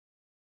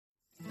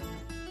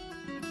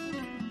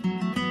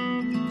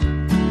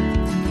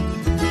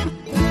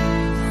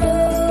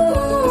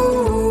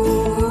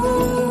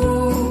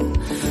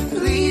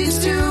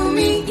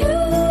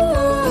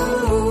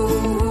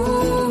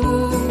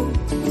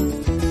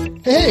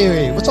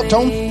Hey, what's up,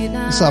 Tone?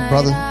 What's up,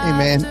 brother? Hey,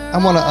 man. I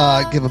want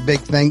to give a big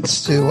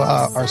thanks to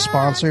our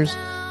sponsors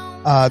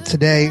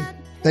today.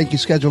 Thank you,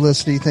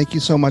 Schedulicity. Thank you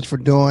so much for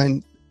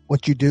doing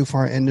what you do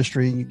for our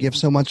industry. You give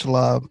so much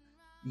love.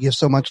 You give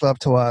so much love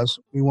to us.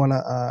 We want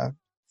to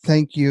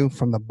thank you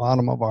from the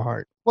bottom of our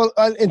heart. Well,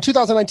 in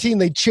 2019,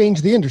 they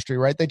changed the industry,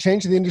 right? They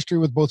changed the industry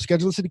with both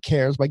Schedulicity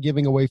Cares by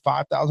giving away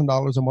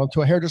 $5,000 a month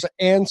to a hairdresser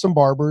and some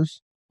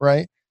barbers,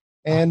 right?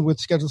 And with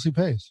Schedulicity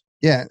Pays.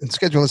 Yeah, and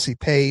Schedulicity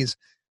Pays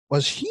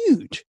was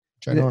huge.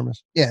 Ginormous.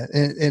 Yeah,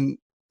 and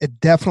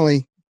it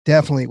definitely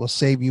will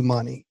save you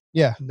money.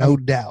 Yeah. No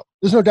doubt.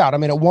 There's no doubt. I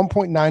mean, at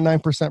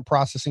 1.99%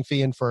 processing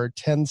fee and for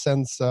 10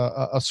 cents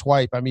a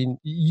swipe, I mean,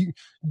 you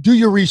do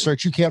your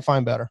research. You can't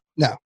find better.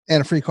 No,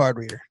 and a free card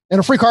reader. And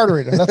a free card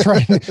reader. That's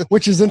right.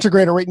 Which is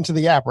integrated right into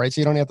the app, right? So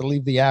you don't have to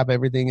leave the app.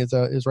 Everything is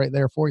right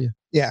there for you.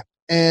 Yeah.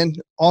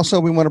 And also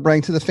we want to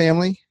bring to the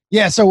family.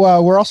 Yeah,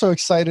 so we're also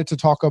excited to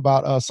talk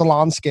about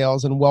Salon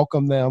Scales and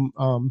welcome them.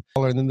 And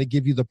then they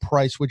give you the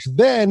price, which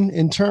then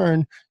in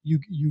turn you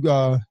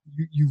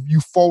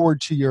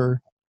forward to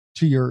your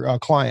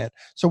client.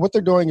 So what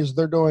they're doing is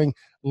they're doing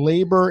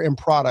labor and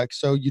product.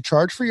 So you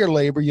charge for your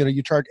labor.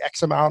 You charge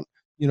X amount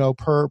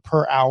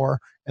per hour,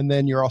 and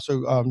then you're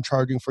also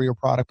charging for your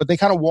product. But they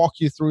kind of walk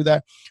you through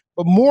that.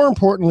 But more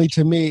importantly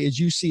to me is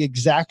you see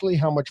exactly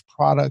how much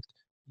product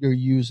you're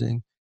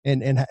using.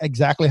 And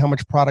exactly how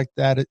much product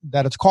that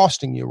it's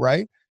costing you,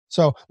 right?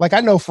 So, like, I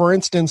know, for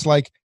instance,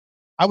 like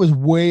I was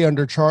way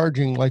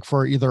undercharging, like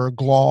for either a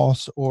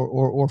gloss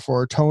or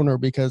for a toner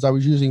because I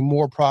was using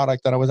more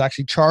product than I was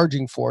actually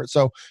charging for it.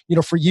 So,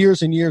 for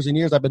years and years and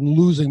years, I've been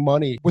losing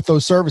money with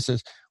those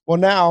services. Well,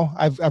 now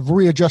I've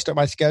readjusted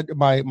my schedule,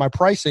 my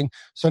pricing,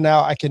 so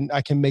now I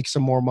can make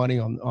some more money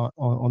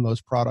on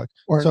those products.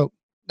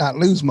 Not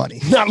lose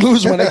money. Not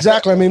lose money.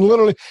 Exactly. I mean,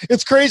 literally,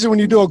 it's crazy when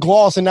you do a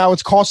gloss and now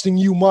it's costing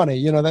you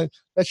money.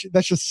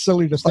 That's just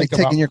silly to think about.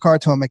 Like taking your car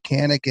to a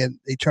mechanic and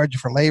they charge you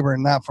for labor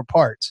and not for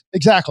parts.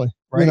 Exactly.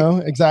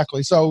 Right.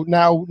 Exactly. So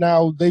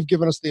now they've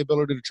given us the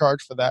ability to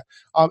charge for that.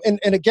 And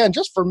again,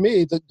 just for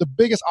me, the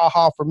biggest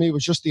aha for me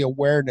was just the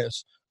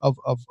awareness of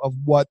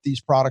what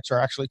these products are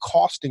actually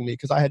costing me,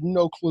 because I had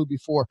no clue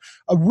before.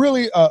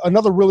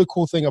 Another really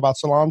cool thing about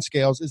Salon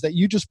Scales is that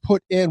you just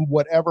put in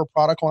whatever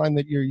product line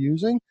that you're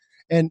using,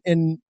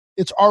 and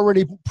it's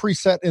already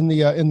preset in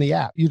the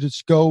app. You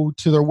just go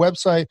to their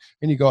website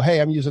and you go, hey,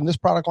 I'm using this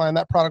product line,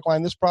 that product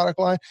line, this product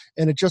line,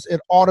 and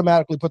it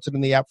automatically puts it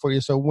in the app for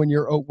you. So when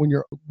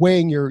you're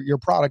weighing your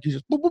product, you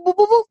just boop, boop, boop,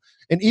 boop, boop.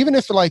 And even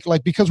if like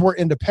because we're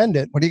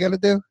independent, what do you got to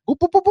do? Boop,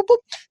 boop, boop, boop,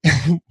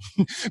 boop.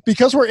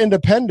 Because we're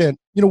independent,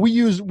 we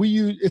use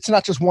it's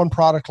not just one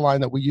product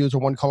line that we use or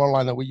one color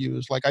line that we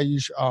use. Like I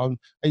use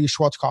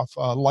Schwarzkopf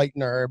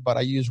lightener, but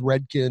I use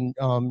Redken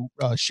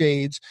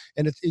shades,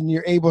 and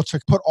you're able to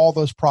put all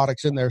those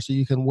products in there so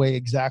you can weigh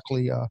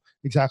exactly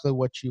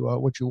what you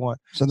want.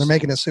 So they're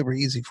making it super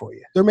easy for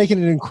you. They're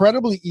making it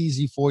incredibly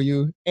easy for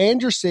you,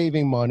 and you're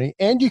saving money,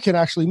 and you can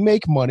actually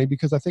make money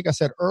because I think I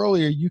said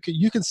earlier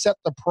you can set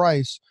the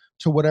price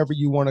to whatever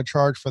you want to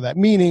charge for that.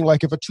 Meaning,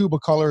 like if a tube of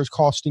color is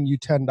costing you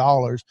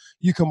 $10,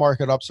 you can mark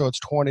it up so it's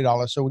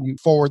 $20. So when you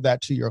forward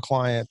that to your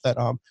client, that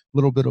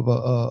little bit of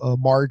a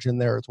margin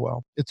there as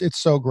well. It's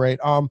so great.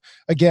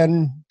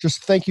 Again,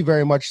 just thank you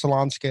very much,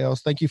 Salon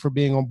Scales. Thank you for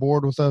being on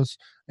board with us,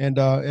 and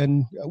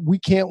we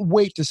can't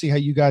wait to see how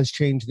you guys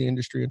change the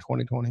industry in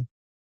 2020.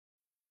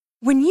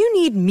 When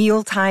you need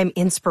mealtime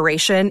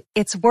inspiration,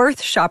 it's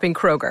worth shopping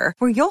Kroger,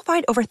 where you'll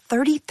find over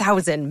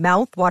 30,000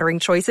 mouth-watering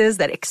choices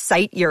that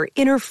excite your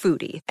inner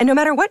foodie. And no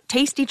matter what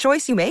tasty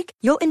choice you make,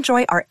 you'll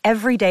enjoy our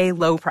everyday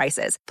low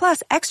prices,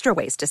 plus extra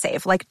ways to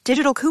save, like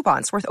digital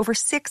coupons worth over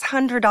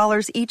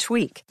 $600 each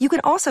week. You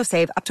can also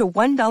save up to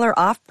 $1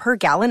 off per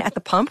gallon at the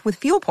pump with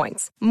fuel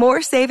points.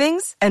 More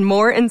savings and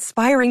more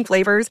inspiring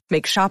flavors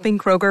make shopping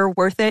Kroger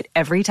worth it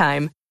every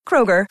time.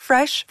 Kroger,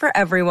 fresh for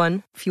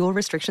everyone. Fuel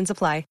restrictions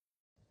apply.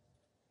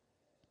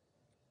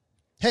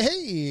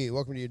 Hey,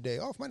 welcome to your day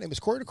off. My name is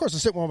Corey. Of course, I'm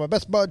sitting with my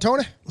best bud,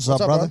 Tony. What's up,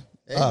 brother?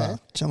 Hey, man.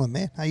 Chilling,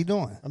 man. How you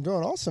doing? I'm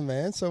doing awesome,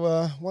 man.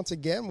 So once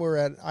again, we're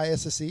at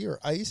ISSE, or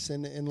ICE,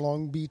 in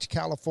Long Beach,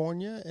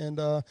 California. And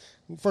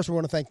first, we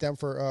want to thank them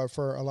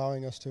for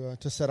allowing us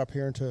to set up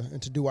here and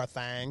to do our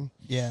thing.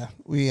 Yeah,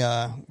 we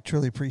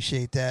truly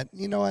appreciate that.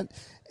 You know what?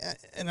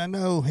 And I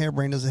know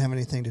Hairbrain doesn't have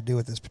anything to do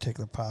with this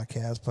particular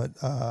podcast,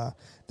 but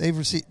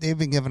they've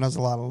been giving us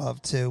a lot of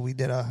love too. We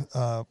did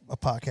a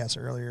podcast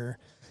earlier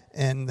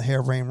in the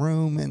Hairbrain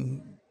room,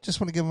 and just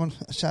want to give them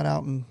a shout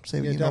out and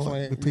say, we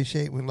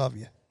appreciate it. We love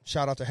you.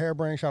 Shout out to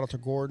Hairbrain, shout out to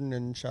Gordon,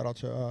 and shout out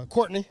to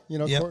Courtney.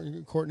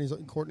 Yep.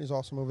 Courtney's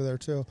awesome over there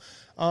too.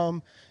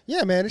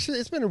 Yeah, man,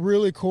 it's been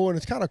really cool, and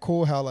it's kind of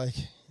cool how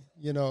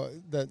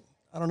that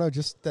I don't know,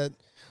 just that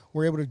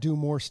we're able to do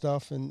more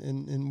stuff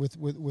and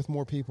with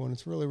more people, and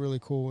it's really, really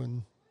cool,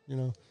 and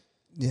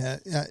Yeah,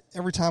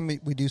 every time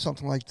we do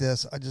something like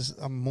this,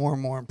 I'm more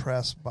and more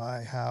impressed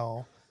by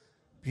how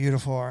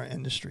beautiful our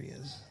industry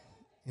is.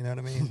 You know what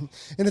I mean?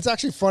 And it's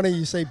actually funny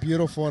you say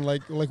beautiful, and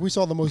like we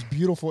saw the most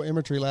beautiful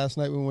imagery last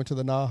night when we went to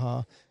the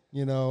Naha,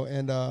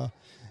 and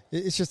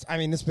it's just, I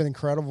mean, it's been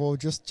incredible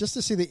just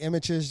to see the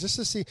images, just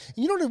to see,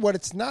 you know what,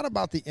 it's not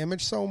about the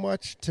image so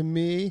much to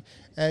me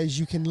as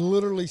you can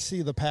literally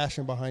see the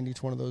passion behind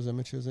each one of those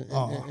images and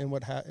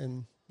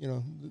and you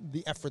know,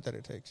 the effort that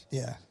it takes.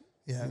 Yeah.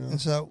 Yeah. You know?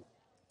 And so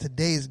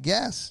today's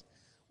guest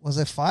was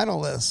a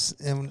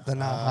finalist in the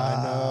NAHA.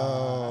 I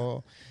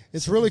know.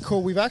 It's really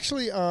cool. We've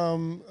actually,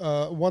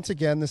 once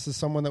again, this is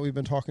someone that we've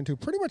been talking to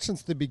pretty much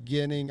since the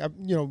beginning,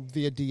 you know,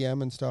 via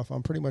DM and stuff.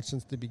 Pretty much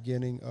since the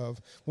beginning of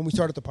when we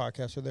started the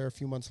podcast. We're there a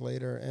few months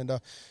later. And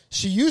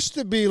she used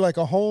to be like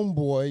a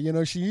homeboy. You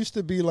know, she used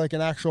to be like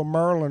an actual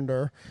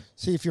Marylander.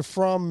 See, if you're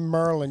from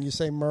Maryland, you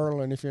say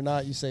Maryland. If you're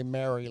not, you say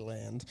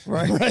Maryland.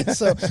 Right. Right?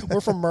 So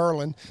we're from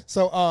Maryland.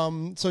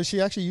 So so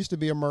she actually used to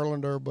be a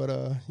Marylander, but,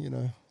 you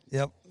know.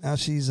 Yep. Now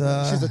she's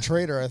a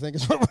traitor, I think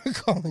is what we're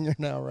calling her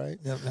now, right?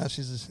 Yep. Now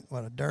she's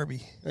a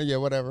derby. Yeah,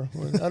 whatever.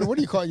 What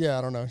do you call it? Yeah,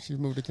 I don't know. She's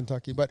moved to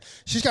Kentucky, but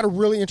she's got a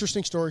really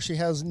interesting story. She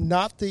has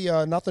not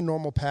the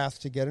normal path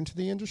to get into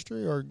the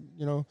industry or,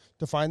 you know,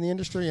 to find the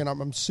industry, and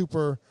I'm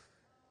super.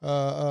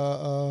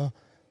 I'm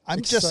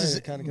just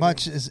as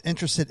much as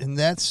interested in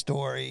that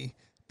story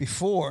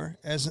before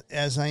as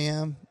I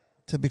am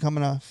to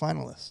becoming a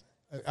finalist.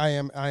 I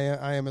am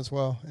as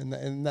well,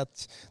 and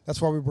that's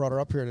why we brought her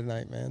up here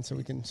tonight, man. So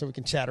we can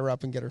chat her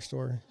up and get her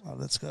story. Oh,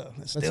 let's go.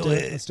 Let's do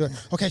it. Let's do it.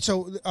 Okay,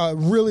 so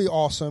really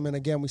awesome, and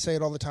again, we say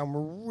it all the time.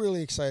 We're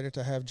really excited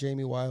to have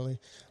Jamie Wiley.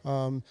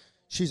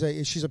 She's a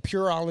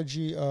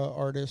Pureology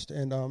artist,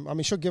 and I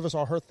mean, she'll give us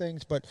all her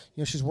things, but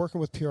you know, she's working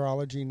with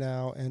Pureology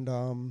now,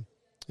 and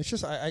it's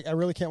just I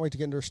really can't wait to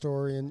get into her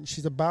story, and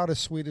she's about as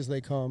sweet as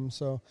they come.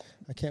 So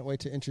I can't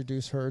wait to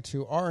introduce her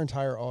to our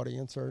entire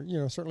audience, or you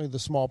know, certainly the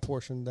small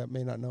portion that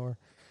may not know her.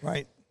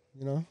 Right.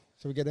 You know.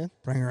 So we get in.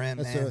 Bring her in,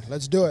 man.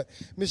 Let's do it.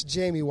 Miss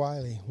Jamie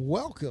Wiley,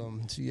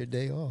 welcome to your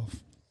day off.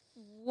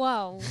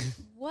 Whoa,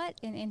 what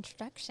an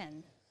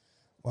introduction!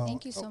 Well,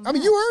 thank you so much. I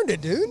mean, you earned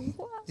it, dude.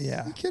 What?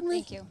 Yeah. You kidding me?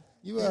 Thank you.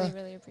 You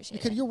really appreciate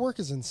because it. your work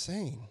is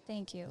insane.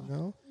 Thank you. You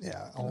know?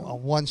 Yeah. A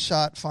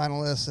one-shot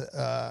finalist,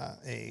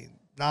 a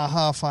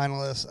NAHA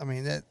finalist. I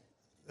mean,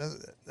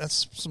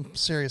 that's some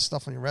serious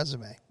stuff on your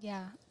resume.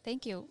 Yeah,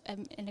 thank you.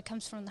 And it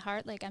comes from the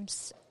heart. Like I'm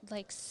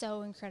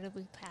so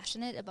incredibly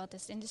passionate about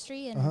this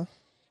industry,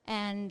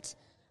 and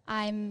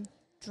I'm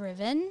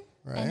driven,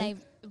 and it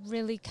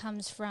really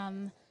comes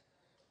from,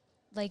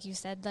 like you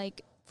said,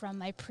 like from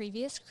my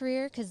previous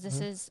career, because this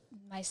is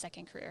my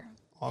second career.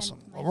 Awesome.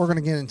 Well, we're going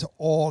to get into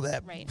all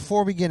that. Right.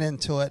 Before we get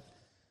into it,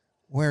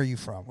 where are you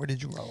from? Where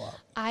did you grow up?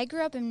 I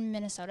grew up in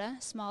Minnesota,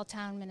 small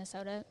town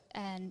Minnesota,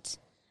 and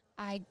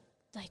I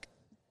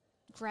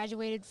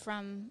graduated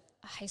from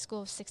a high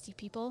school of 60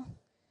 people.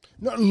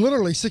 No,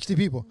 literally 60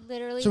 people.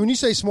 Literally. So when you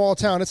say small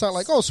town, it's not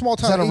like, oh, small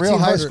town. Is that a real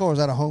high school or is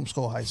that a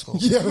homeschool high school?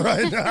 Yeah,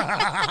 right.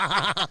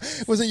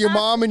 Was it your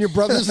mom and your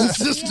brothers and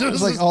sisters? It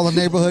was like all the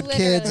neighborhood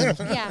kids.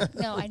 Yeah,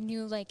 no, I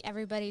knew like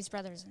everybody's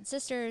brothers and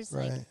sisters.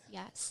 Right. Like,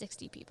 yeah,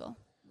 60 people.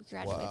 We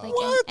graduated. Wow. Like,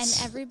 What? and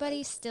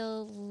everybody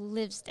still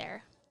lives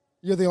there.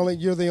 You're the only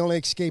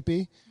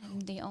escapee. I'm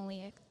the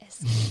only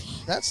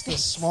That's the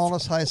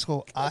smallest high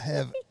school I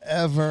have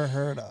ever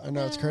heard I of.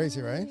 know, it's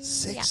crazy, right?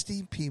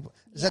 60 people.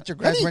 Is that your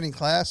graduating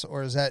class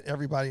or is that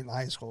everybody in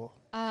high school?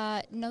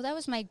 No, that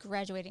was my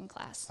graduating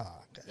class. Oh,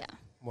 okay. Yeah.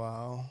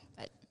 Wow.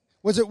 But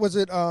Was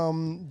it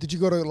did you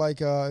go to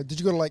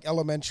like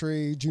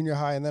elementary, junior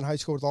high, and then high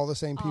school with all the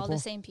same people? all the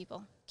same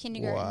people.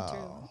 Kindergarten Wow.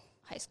 through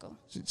high school.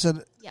 So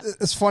Yep.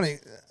 it's funny.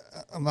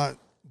 I'm not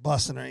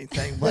busting or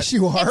anything, but Yes,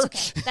 you are.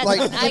 That's okay. That's Like,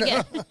 what I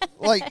get.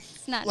 like,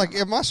 not like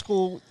normal. in my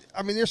school,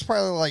 I mean, there's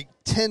probably like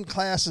 10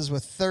 classes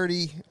with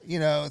 30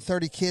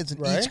 kids in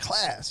Right. each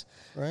class.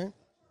 Right?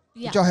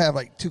 Yeah. Did y'all have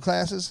like two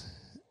classes?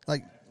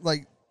 Like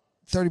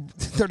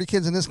 30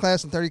 kids in this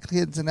class and 30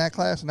 kids in that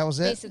class, and that was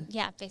it?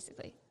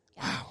 Basically.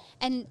 Yeah. Wow.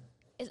 And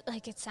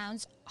it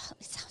sounds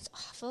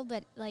awful,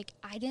 but like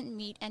I didn't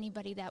meet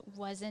anybody that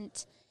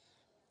wasn't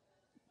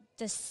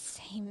the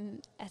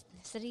same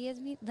ethnicity as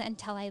me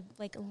until I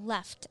like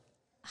left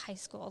high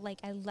school. Like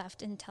I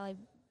left until I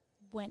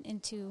went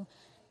into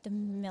the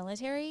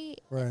military.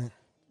 Right.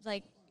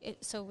 Like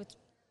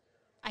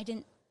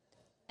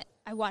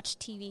I watched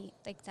TV.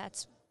 Like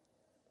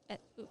it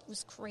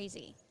was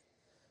crazy.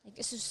 Like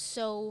this is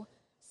so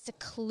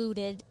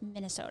secluded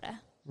Minnesota.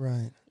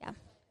 Right. Yeah.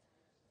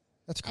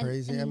 That's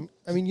crazy. and-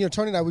 I mean,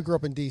 Tony and I, we grew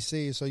up in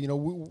D.C., so,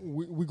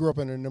 we grew up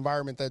in an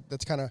environment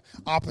that's kind of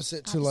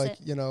opposite to, like,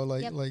 Yep.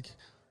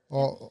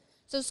 all.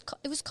 So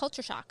it was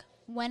culture shock.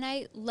 When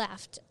I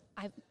left,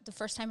 the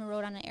first time I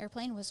rode on an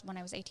airplane was when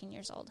I was 18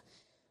 years old.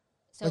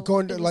 So Like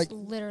going to, it was like-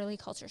 literally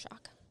culture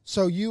shock.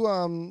 So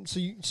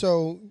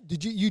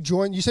did you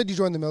join? You said you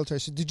joined the military.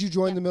 So did you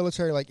join the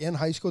military like in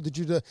high school? Did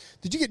you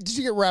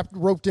get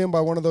roped in by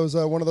one of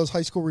those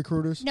high school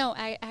recruiters? No,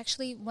 I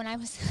actually when I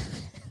was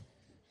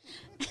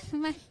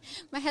my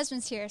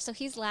husband's here, so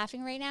he's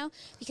laughing right now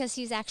because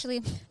he's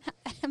actually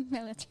a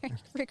military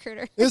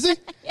recruiter. Is he?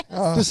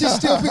 Does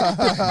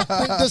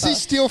he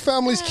steal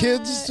families'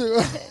 kids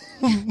to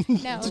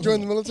No, to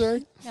join the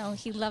military? no,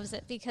 he loves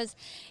it because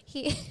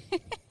he.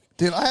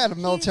 Dude, I had a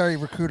military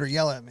recruiter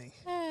yell at me.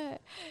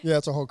 Yeah,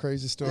 it's a whole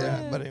crazy story.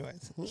 Yeah, but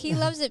anyways. He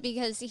loves it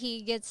because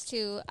he gets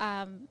to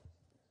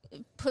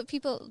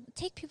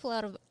take people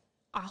out of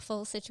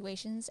awful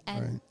situations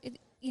and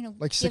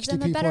Like give 60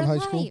 them a people better in high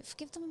life. school?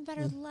 Give them a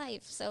better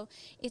life. So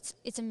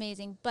it's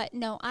amazing. But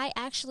no, I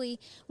actually,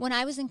 when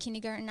I was in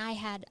kindergarten, I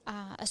had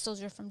a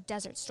soldier from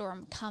Desert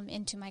Storm come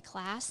into my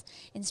class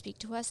and speak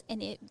to us,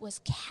 and it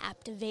was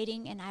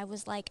captivating. And I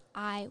was like,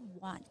 I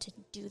want to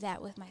do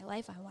that with my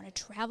life. I want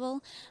to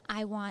travel.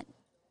 I want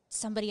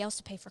somebody else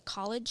to pay for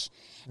college,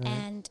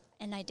 and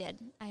I did.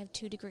 I have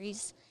 2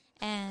 degrees,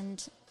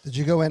 and Did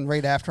you go in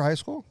right after high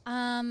school?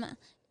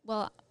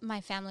 well,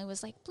 my family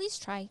was like, please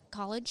try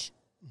college,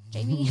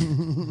 Jamie.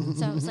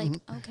 So I was like,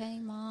 okay,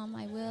 Mom,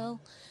 I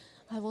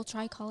will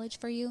try college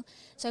for you.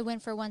 So I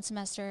went for 1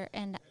 semester,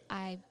 and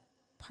I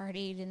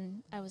partied,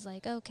 and I was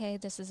like, okay,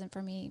 this isn't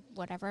for me,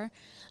 whatever.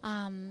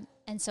 And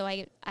so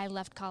I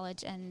left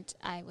college, and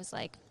I was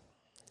like,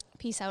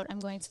 peace out, I'm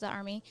going to the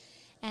Army,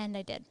 and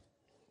I did.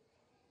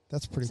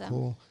 That's pretty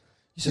cool.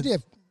 You said you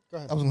have... Go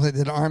ahead. I was going to say,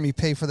 did the Army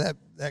pay for that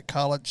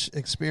college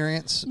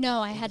experience? No,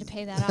 I had to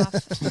pay that off.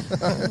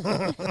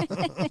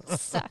 It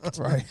sucked.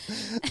 Right.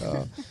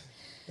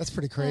 That's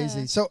pretty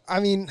crazy. So, I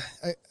mean,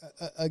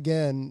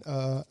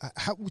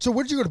 so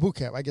where did you go to boot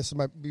camp? I guess it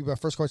might be my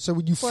first question.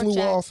 So you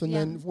flew off, and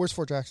then where's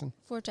Fort Jackson?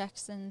 Fort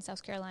Jackson,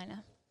 South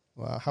Carolina.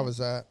 Wow. How was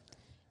that?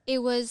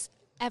 It was,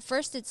 at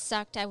first it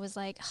sucked. I was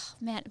like, oh,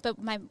 man. But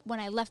when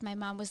I left, my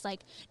mom was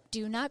like,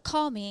 do not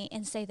call me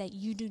and say that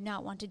you do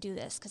not want to do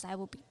this, because I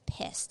will be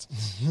pissed.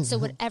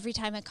 So every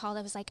time I called,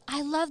 I was like,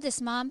 I love this,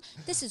 Mom.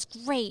 This is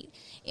great.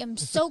 I'm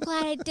so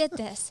glad I did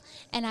this.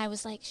 And I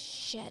was like,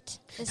 shit,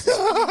 this is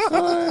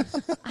awful.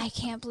 I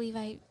can't believe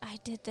I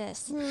did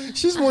this.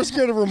 She's more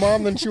scared of her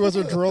mom than she was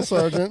her drill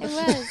sergeant. It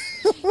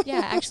was.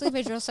 Yeah, actually,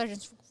 my drill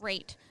sergeants were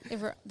great.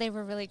 They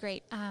were really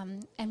great.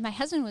 And my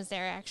husband was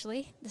there,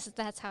 actually.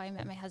 That's how I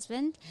met my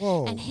husband.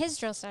 Whoa. And his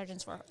drill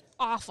sergeants were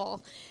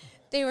awful.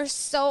 They were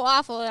so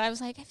awful. And I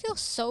was like, I feel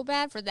so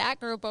bad for that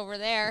group over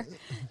there.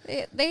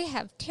 They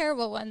have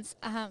terrible ones.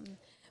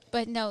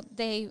 But no,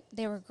 they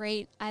were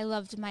great. I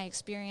loved my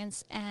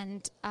experience,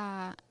 and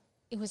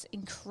it was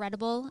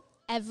incredible.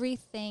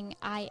 Everything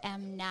I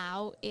am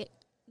now, it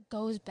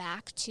goes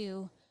back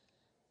to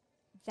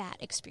that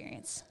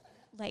experience.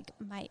 Like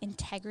my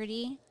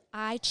integrity,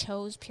 I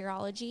chose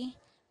Pureology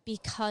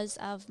because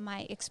of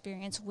my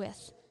experience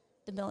with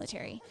the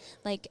military.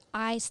 Like,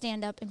 I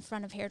stand up in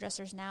front of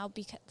hairdressers now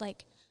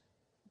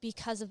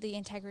because of the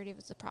integrity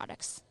of the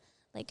products.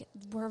 Like,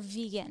 we're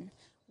vegan,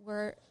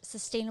 we're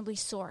sustainably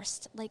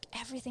sourced. Like,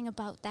 everything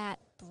about that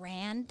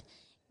brand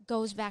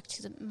goes back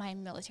to my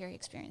military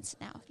experience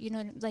now. You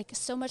know, like,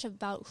 so much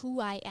about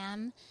who I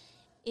am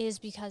is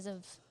because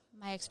of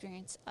my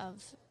experience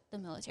of the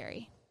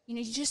military. You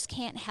know, you just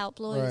can't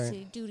help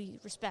loyalty, duty,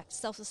 respect,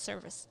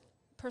 self-service,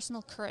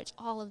 personal courage,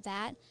 all of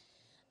that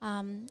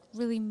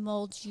really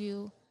molds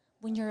you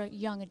when you're a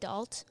young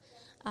adult.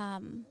 I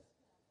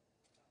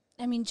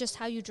mean, just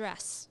how you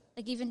dress.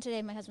 Like, even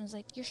today, my husband's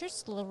like, your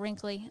shirt's a little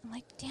wrinkly. I'm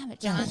like, damn it,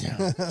 John.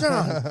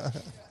 John.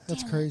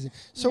 That's crazy.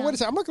 So wait a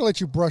second. I'm not going to let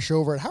you brush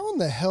over it. How in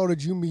the hell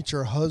did you meet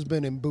your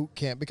husband in boot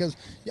camp? Because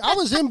I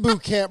was in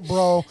boot camp,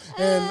 bro,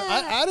 and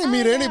I didn't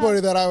meet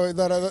anybody that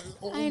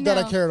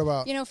I cared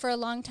about. You know, for a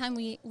long time,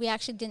 we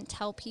actually didn't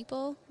tell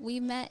people we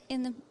met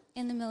in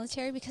the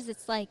military, because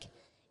it's like,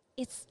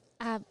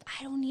 I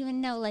don't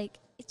even know, like,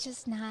 it's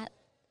just not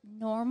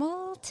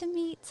normal to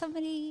meet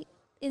somebody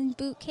in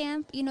boot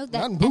camp, you know, that,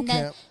 not in boot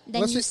camp.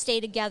 Then you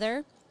stay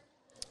together.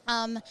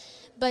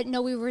 But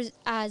no, we were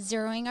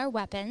zeroing our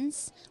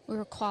weapons. We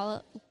were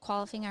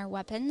qualifying our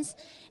weapons,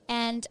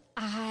 and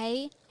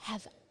I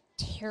have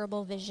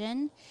terrible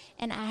vision,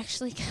 and I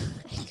actually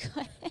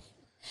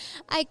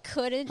I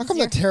couldn't. How come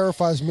that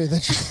terrifies me?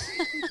 That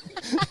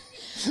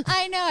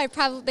I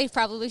know. They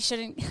probably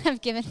shouldn't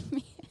have given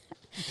me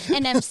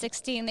an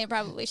M16. They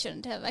probably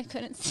shouldn't have. I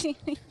couldn't see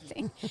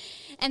anything,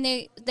 and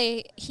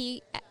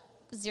he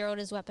zeroed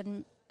his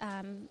weapon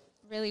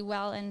really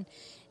well, and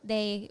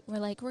they were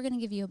like, we're going to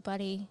give you a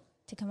buddy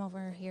to come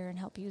over here and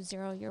help you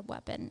zero your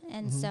weapon.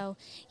 And so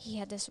he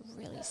had this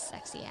really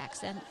sexy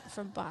accent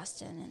from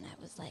Boston, and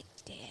I was like,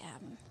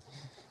 damn,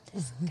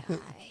 this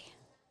guy.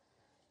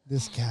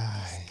 This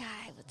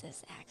guy with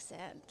this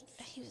accent.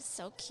 He was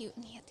so cute,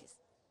 and he had these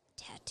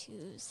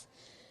tattoos.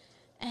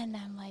 And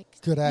I'm like,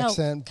 good no,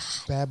 accent,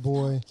 God, no. Bad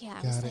boy. Yeah,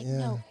 I was like,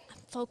 no,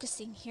 I'm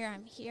focusing here.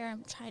 I'm here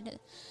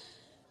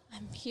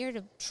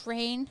to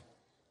train,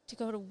 to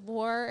go to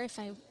war if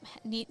I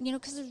need, you know,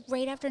 because it was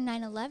right after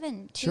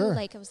 9/11 too. Sure.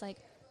 Like, it was like,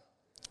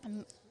 I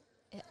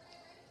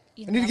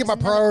need to get my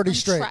priorities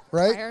straight,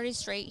 right? Priorities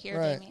straight here,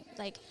 right. Jamie.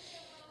 Like,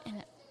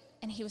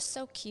 and he was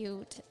so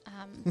cute.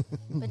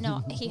 But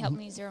no, he helped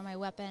me zero my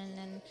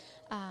weapon,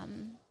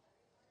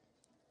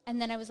 and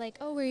then I was like,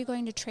 oh, where are you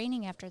going to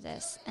training after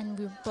this? And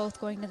we were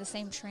both going to the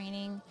same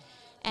training.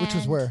 Which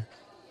was where?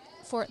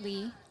 Fort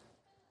Lee.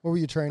 What were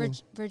you training?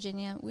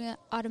 Virginia. We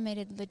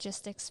automated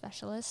logistics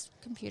specialist,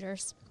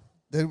 computers.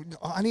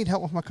 I need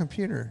help with my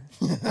computer.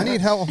 I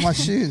need help with my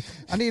shoes.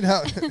 I need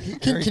help.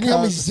 Can you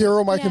help me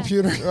zero my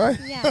computer? Right?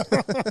 Yeah.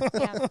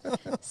 Yeah.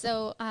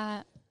 So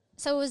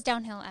it was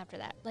downhill after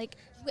that. Like,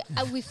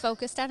 we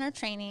focused on our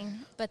training,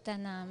 but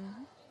then,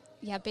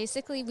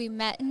 basically we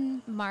met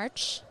in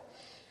March.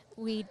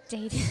 We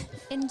dated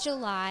in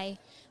July.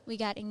 We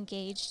got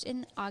engaged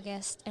in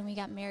August, and we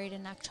got married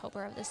in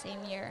October of the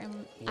same year.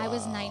 And I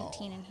was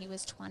 19 and he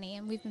was 20,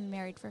 and we've been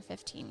married for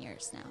 15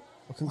 years now.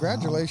 Well,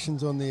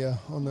 congratulations on the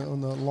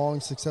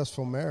long,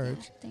 successful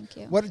marriage. Thank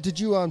you. What did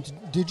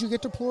you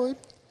get deployed?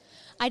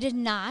 I did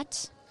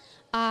not.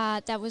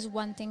 That was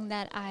one thing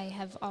that I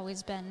have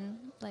always been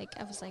like.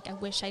 I was like, I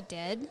wish I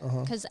did,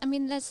 because I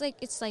mean, that's like,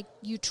 it's like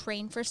you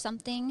train for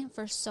something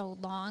for so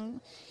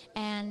long,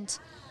 and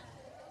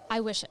I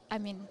wish. I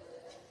mean,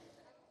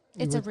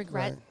 it's a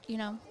regret,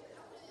 right.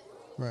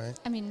 Right.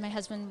 I mean, my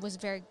husband was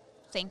very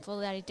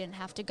thankful that he didn't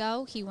have to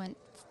go. He went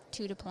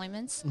 2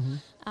 deployments.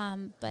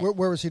 But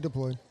where was he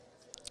deployed?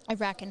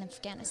 Iraq and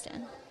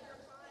Afghanistan.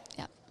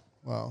 Yeah.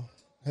 Wow.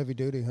 Heavy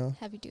duty, huh?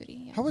 Heavy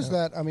duty. Yeah. How was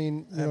that? I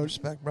mean,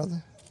 respect,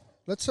 brother.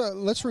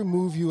 Let's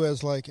remove you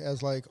as like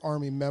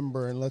Army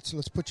member, and let's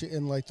put you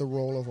in like the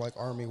role of like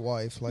Army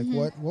wife. Like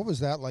what was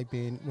that like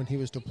being when he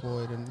was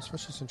deployed, and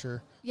especially since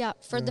you're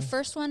the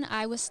first one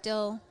I was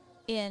still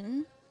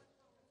in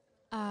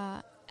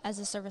as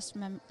a service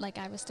member, like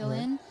I was still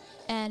in,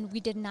 and we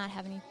did not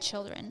have any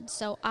children,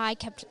 so I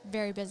kept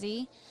very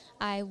busy.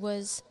 I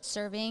was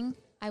serving,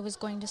 I was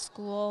going to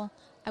school,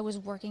 I was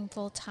working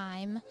full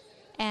time,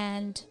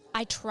 and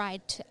I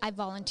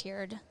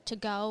volunteered to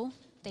go.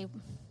 It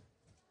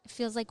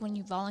feels like when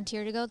you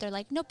volunteer to go, they're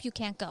like, nope, you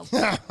can't go.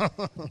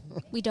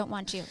 We don't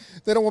want you.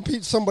 They don't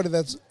want somebody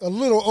that's a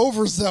little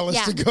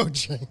overzealous to go,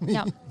 Jamie.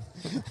 No.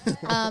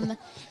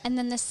 And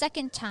then the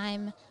second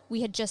time,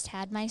 we had just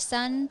had my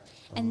son,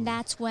 and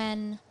that's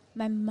when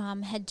my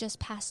mom had just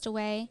passed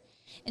away.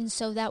 And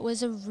so that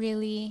was a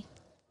really,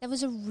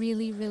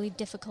 really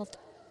difficult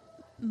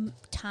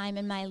time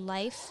in my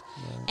life.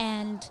 Right.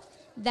 And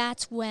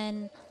that's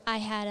when I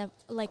had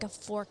a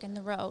fork in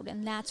the road,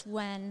 and that's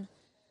when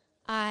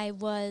I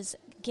was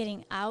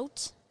getting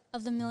out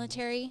of the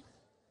military,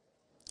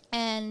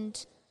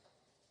 and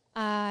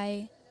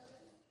I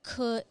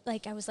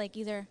was like,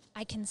 either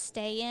I can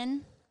stay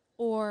in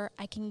or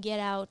I can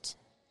get out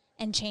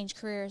and change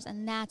careers,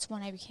 and that's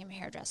when I became a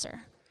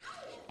hairdresser.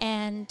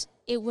 And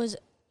it was...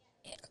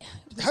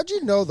 How'd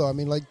you know, though? I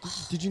mean, like,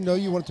 did you know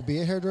you wanted to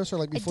be a hairdresser,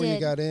 like, before you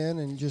got in,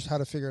 and just how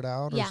to figure it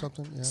out or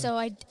something? Yeah. So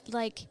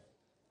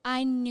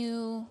I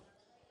knew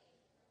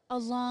a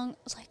long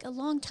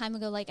time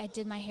ago, like, I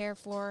did my hair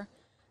for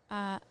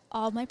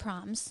all my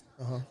proms.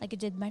 Like, I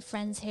did my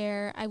friend's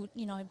hair.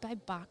 I'd buy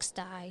box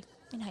dye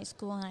in high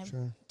school, and I'd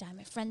dye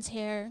my friend's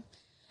hair,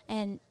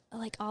 and,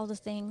 like, all the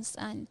things.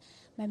 And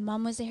my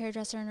mom was a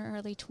hairdresser in her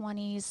early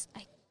 20s.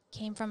 I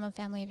came from a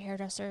family of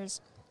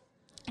hairdressers.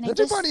 And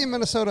everybody in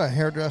Minnesota a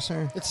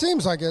hairdresser? It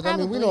seems like it. Probably. I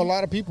mean, we know a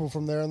lot of people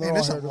from there, and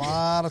there's a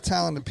lot of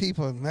talented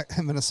people in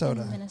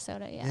Minnesota. In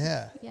Minnesota,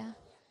 yeah.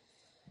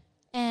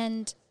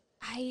 And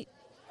I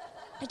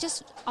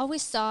just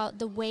always saw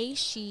the way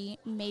she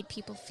made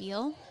people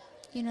feel,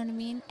 you know what I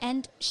mean?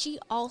 And she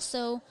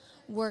also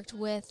worked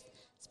with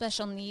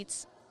special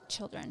needs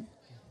children.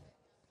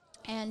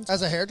 And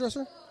as a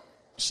hairdresser?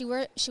 She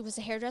was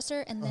a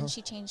hairdresser, and then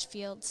she changed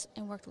fields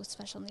and worked with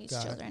special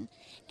needs children.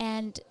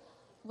 And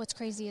what's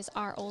crazy is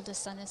our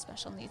oldest son is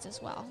special needs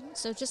as well.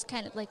 So just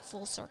kind of like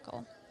full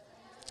circle.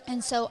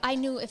 And so I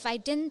knew if I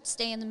didn't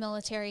stay in the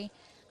military,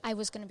 I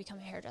was going to become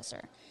a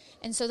hairdresser.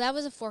 And so that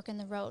was a fork in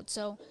the road.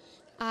 So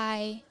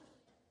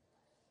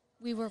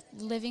we were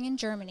living in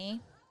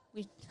Germany.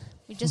 We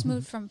just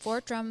moved from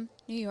Fort Drum,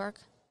 New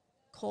York,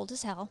 cold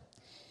as hell.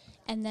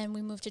 And then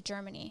we moved to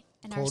Germany.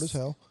 And cold as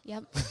hell.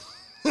 Yep.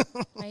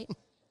 Right?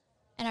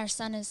 And our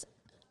son is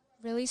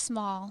really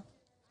small,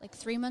 like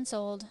 3 months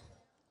old.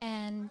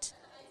 And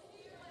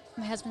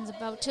my husband's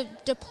about to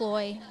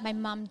deploy. My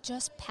mom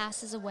just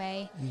passes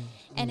away.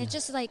 And it's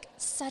just like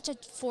such a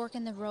fork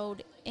in the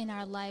road in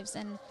our lives.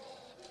 And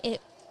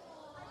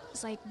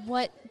it's like,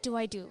 what do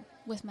I do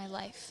with my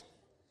life?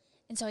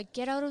 And so I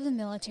get out of the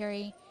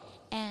military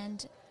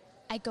and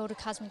I go to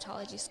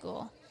cosmetology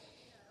school.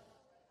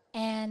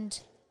 And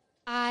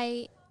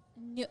I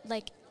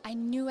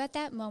knew at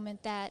that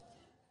moment that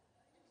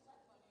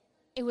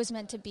it was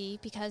meant to be,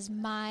 because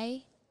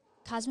my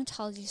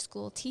cosmetology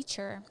school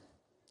teacher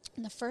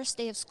on the first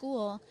day of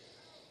school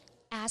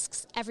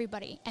asks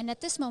everybody, and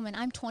at this moment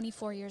I'm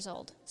 24 years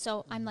old,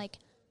 so I'm like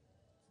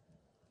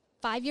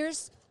 5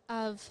 years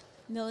of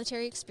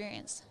military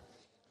experience.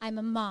 I'm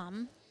a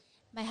mom.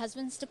 My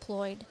husband's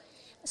deployed,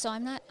 so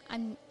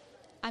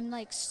I'm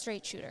like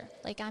straight shooter.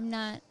 Like, I'm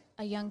not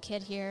a young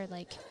kid here,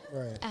 like,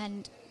 right.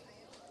 And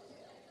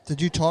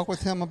did you talk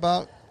with him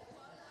about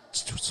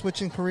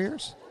switching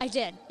careers? I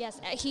did, yes.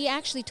 He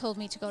actually told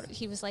me to go.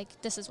 He was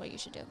like, this is what you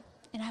should do.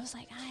 And I was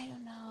like, I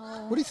don't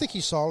know. What do you think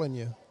he saw in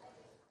you?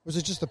 Was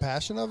it just the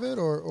passion of it,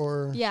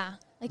 or? Yeah.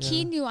 Like,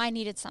 he knew I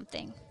needed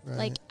something. Right.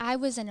 Like, I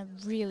was in a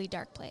really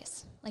dark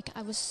place. Like,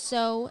 I was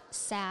so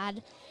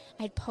sad.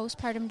 I had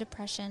postpartum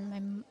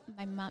depression.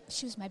 My mom,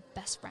 she was my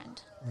best friend.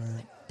 Right.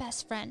 My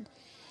best friend.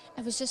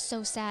 I was just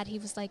so sad. He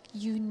was like,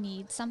 you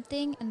need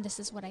something, and this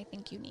is what I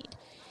think you need.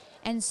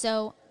 And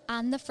so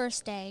on the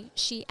first day,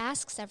 she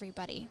asks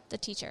everybody, the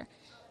teacher,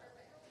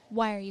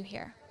 why are you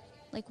here?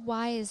 Like,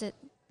 why is it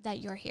that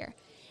you're here?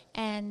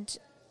 And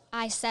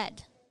I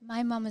said,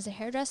 my mom is a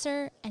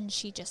hairdresser, and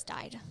she just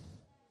died.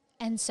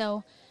 And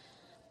so,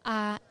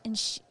 and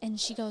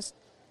she goes,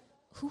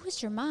 who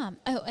is your mom?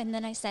 Oh, and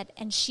then I said,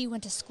 and she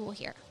went to school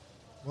here.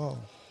 Whoa.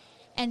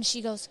 And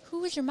she goes,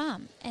 who is your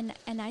mom? And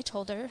I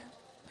told her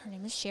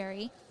name is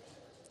Sherry.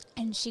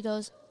 And she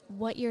goes,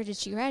 what year did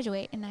she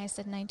graduate? And I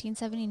said,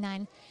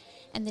 1979.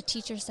 And the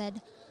teacher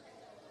said,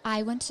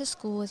 I went to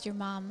school with your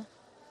mom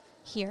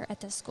here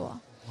at this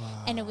school.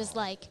 Wow. And it was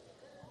like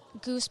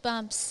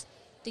goosebumps.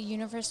 The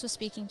universe was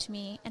speaking to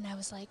me. And I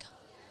was like,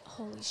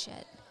 holy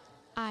shit.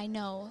 I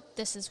know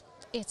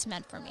it's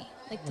meant for me.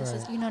 Like, this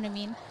is, you know what I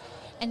mean?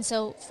 And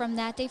so from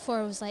that day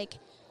forward, it was like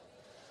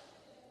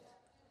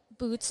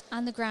boots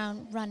on the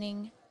ground,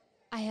 running.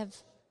 I have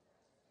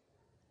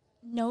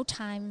no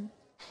time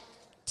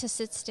to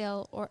sit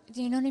still, or,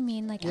 you know what I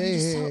mean? Like, I'm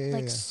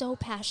just so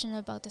passionate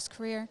about this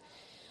career.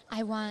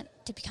 I want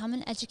to become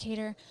an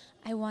educator.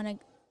 I want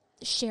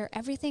to share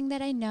everything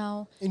that I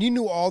know. And you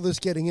knew all this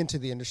getting into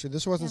the industry.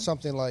 This wasn't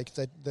something like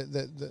that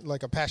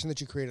like a passion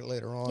that you created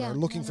later on, or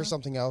looking for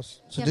something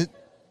else.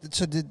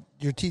 So did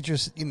your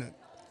teachers,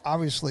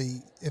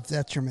 obviously, if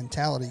that's your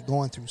mentality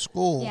going through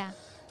school,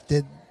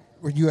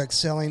 were you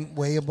excelling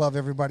way above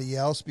everybody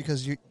else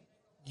because you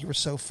were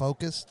so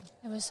focused?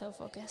 I was so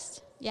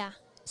focused. Yeah.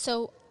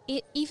 So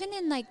even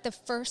in like the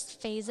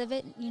first phase of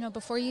it,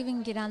 before you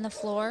even get on the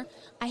floor,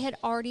 I had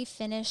already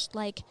finished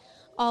like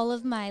all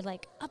of my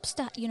like up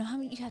stuff. You know how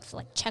you have to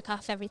like check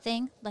off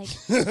everything? Like,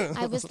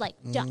 I was like,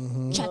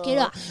 done, check it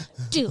off,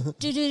 do.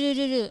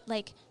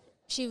 Like,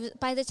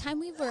 by the time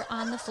we were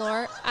on the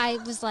floor, I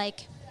was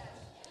like,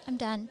 I'm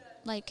done.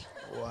 Like,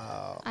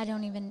 wow. I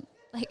don't even,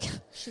 like,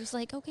 she was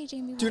like, okay,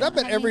 Jamie. Dude, I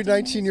bet every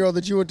 19-year-old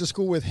that you went to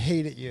school with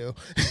hated you.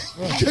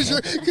 Because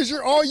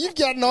you've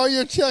gotten all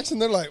your checks,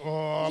 and they're like,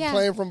 oh, I'm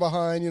playing from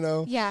behind,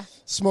 Yeah.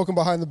 smoking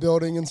behind the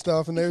building and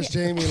stuff, and there's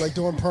Jamie, like,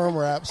 doing perm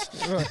wraps.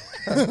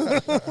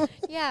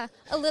 Yeah,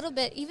 a little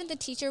bit. Even the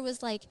teacher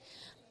was like,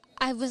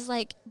 I was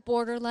like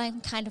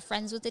borderline kind of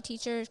friends with the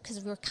teacher because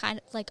we were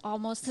kind of like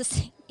almost the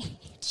same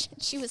age.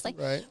 She was like,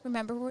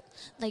 remember,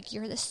 like,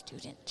 you're the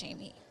student,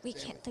 Jamie. We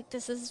can't, like,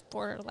 this is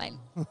borderline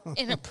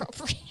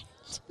inappropriate.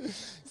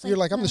 You're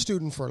like, I'm the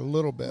student for a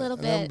little bit. And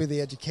I'm going to be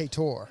the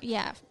educator.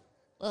 Yeah,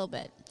 a little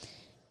bit.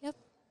 Yep.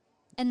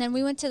 And then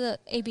we went to the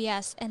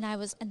ABS, and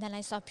then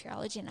I saw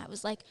Pureology, and I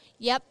was like,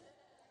 yep,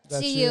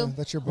 see you.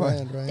 That's your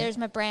brand, right? There's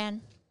my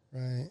brand.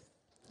 Right.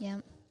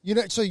 Yeah.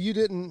 So you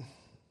didn't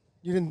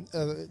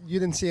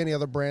see any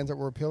other brands that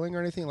were appealing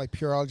or anything? Like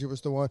Pureology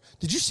was the one.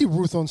 Did you see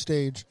Ruth on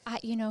stage?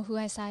 You know who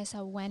I saw? I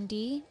saw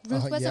Wendy.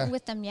 Ruth wasn't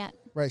with them yet.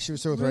 Right, she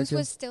was still with Ruth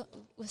Redken.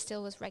 was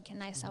still with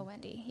Redken. I saw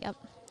Wendy. Yep.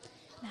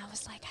 And I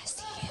was like, I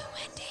see you,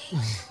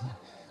 Wendy.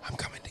 I'm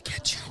coming to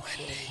get you,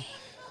 Wendy.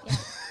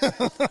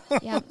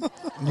 Yeah. Yep.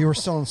 And you were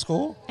still in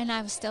school? And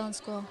I was still in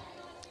school.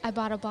 I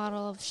bought a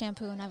bottle of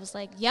shampoo, and I was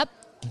like, yep,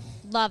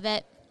 love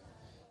it.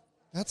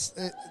 That's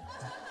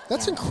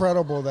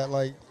incredible that,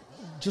 like,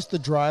 just the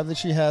drive that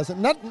she has. It's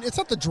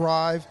not the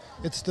drive,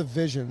 it's the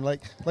vision.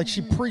 Like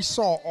she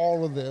pre-saw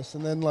all of this,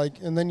 and then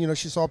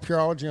she saw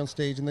Pureology on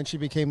stage, and then she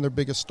became their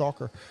biggest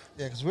stalker.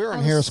 Yeah, because we were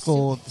in hair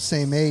school at the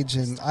same age,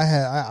 and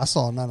I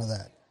saw none of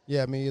that.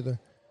 Yeah, me either.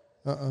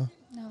 No.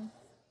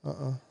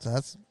 So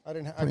that's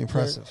pretty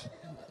impressive.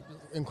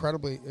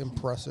 Incredibly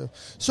impressive.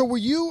 So were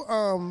you,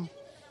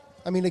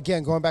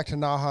 again, going back to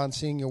NAHA and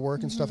seeing your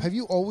work and stuff, have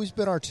you always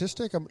been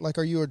artistic? Like,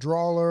 are you a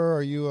drawer?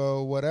 Are you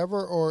a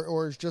whatever?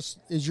 Or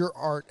is your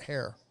art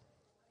hair?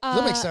 Does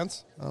that make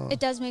sense? It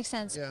does make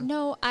sense. Yeah.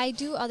 No, I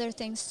do other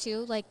things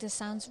too. Like, this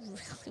sounds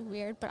really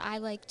weird, but I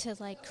like to,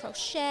 like,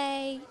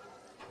 crochet.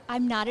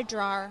 I'm not a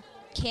drawer.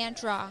 Can't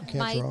draw.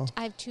 Draw.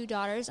 I have 2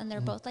 daughters, and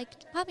they're both like,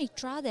 Mommy,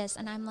 draw this.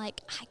 And I'm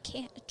like, I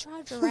can't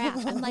draw a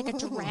giraffe. I'm like, a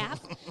giraffe?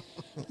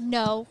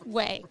 No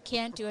way.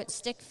 Can't do it.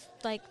 Stick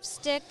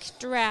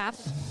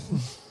giraffe.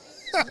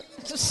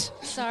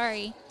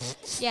 Sorry.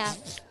 Yeah.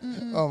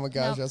 Mm-mm. Oh, my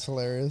gosh, No. that's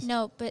hilarious.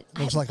 No, but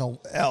Looks like a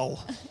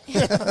L.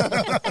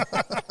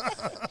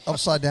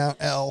 Upside down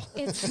L.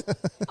 it's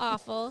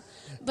awful.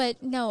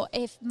 But no,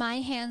 if my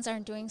hands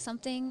aren't doing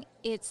something,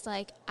 it's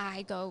like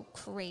I go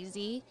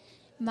crazy.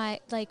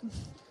 My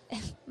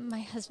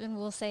husband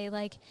will say,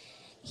 like,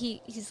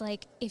 he's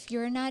like, if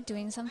you're not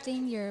doing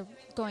something, you're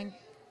going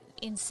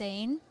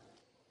insane.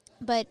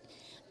 But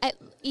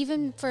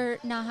even for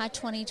NAHA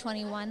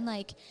 2021,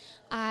 like,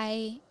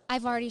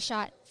 I've already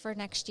shot for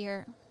next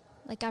year.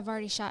 Like, I've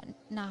already shot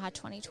NAHA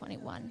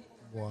 2021.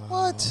 Wow.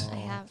 What? I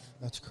have.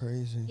 That's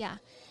crazy. Yeah.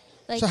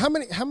 Like, So how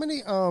many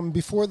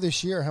before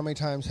this year, how many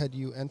times had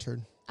you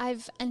entered?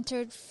 I've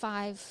entered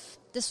 5.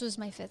 This was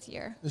my 5th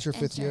year. This is your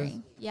 5th year?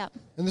 Yep.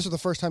 And this is the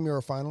first time you were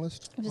a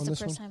finalist? It was the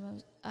first time I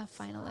was a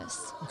finalist.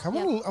 Okay,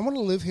 I want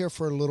to live here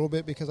for a little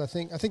bit because I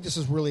think this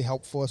is really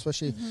helpful,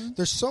 especially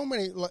there's so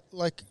many,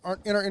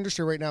 in our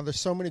industry right now, there's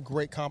so many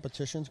great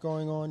competitions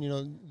going on, you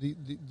know,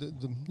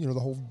 the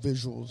whole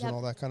visuals and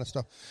all that kind of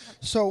stuff. Yep.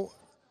 So,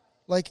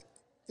 like,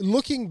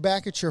 looking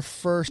back at your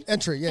first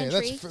entry,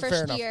 that's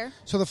fair enough. Year.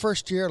 So the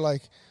first year,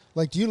 like,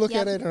 do you look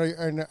at it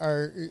and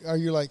are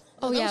you like,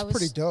 that was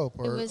pretty dope?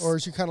 Or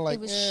is you kind of like,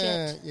 it was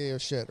shit. Yeah, it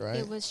was shit, right?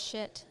 It was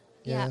shit.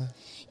 Yeah.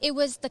 It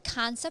was, the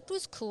concept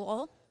was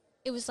cool.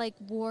 It was like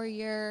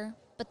warrior,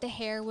 but the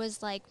hair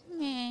was like,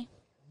 meh.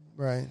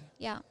 Right.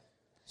 Yeah.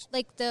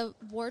 Like the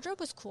wardrobe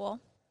was cool.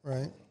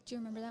 Right. Do you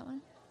remember that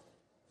one?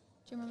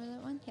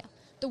 Yeah.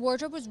 The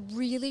wardrobe was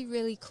really,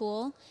 really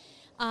cool.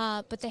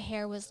 But the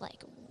hair was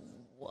like,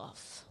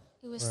 woof.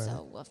 It was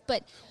so woof.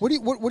 But what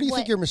do you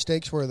think your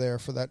mistakes were there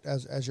for that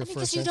as your first?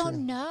 Because you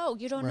don't know.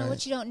 You don't know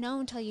what you don't know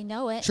until you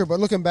know it. Sure, but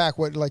looking back,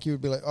 what like you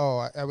would be like,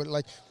 oh, I would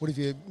like. What if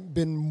you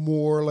been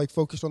more like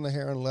focused on the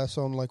hair and less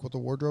on like what the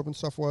wardrobe and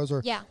stuff was,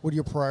 or would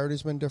your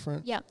priorities been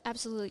different? Yeah,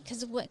 absolutely.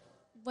 Because what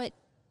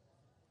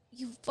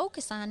you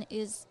focus on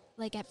is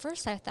like, at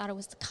first I thought it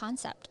was the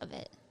concept of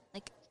it,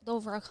 like the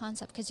overall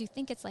concept, because you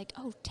think it's like,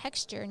 oh,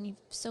 texture, and you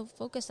so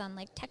focus on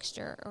like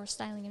texture or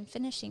styling and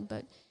finishing,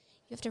 but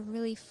you have to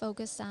really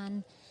focus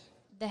on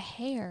the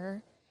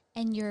hair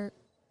and your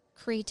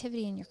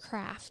creativity and your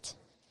craft.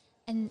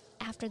 And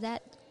after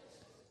that,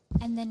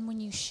 and then when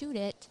you shoot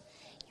it,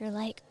 you're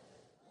like,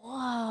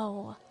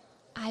 whoa,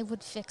 I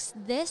would fix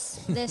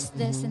this, and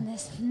this,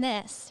 and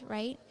this,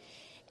 right?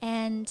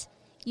 And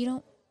you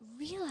don't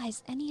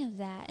realize any of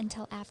that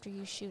until after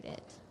you shoot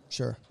it.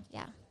 Sure.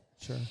 Yeah.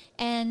 Sure.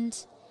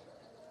 And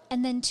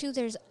then, too,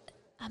 there's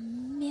a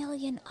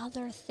million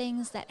other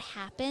things that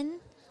happen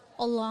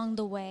along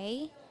the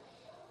way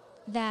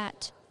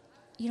that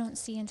you don't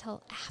see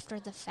until after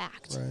the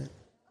fact. Right.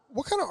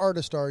 What kind of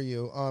artist are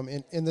you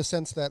in the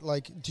sense that,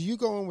 like, do you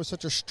go in with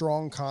such a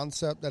strong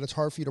concept that it's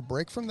hard for you to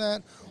break from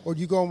that? Or do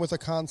you go in with a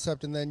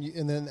concept and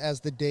then as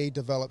the day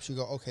develops, you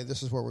go, okay,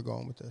 this is where we're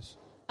going with this?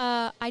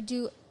 I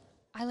do.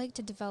 I like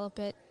to develop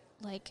it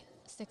like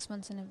 6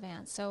 months in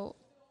advance. So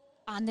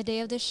on the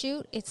day of the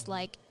shoot, it's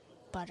like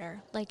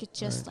butter. Like it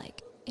just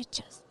it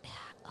just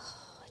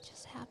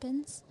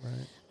happens.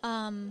 Right.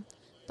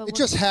 But it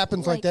just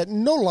happens like that.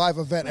 No live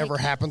event ever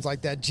happens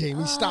like that,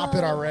 Jamie. Stop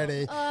it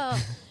already.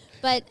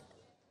 But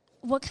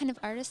what kind of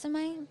artist am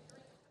I?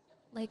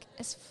 Like,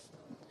 let's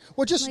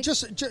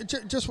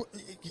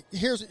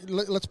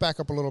back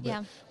up a little bit.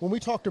 Yeah. When we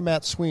talk to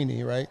Matt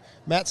Sweeney, right?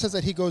 Matt says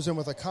that he goes in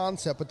with a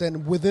concept, but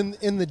then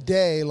in the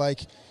day,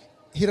 like,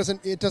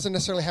 it doesn't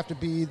necessarily have to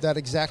be that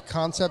exact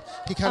concept.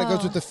 He kind of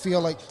goes with the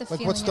feel, like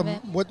what's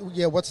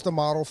the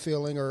model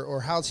feeling, or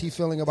how's he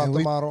feeling about the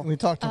model? We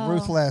talked to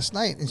Ruth last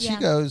night, and she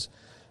goes,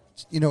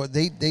 you know,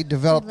 they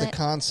develop the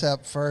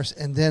concept first,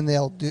 and then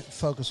they'll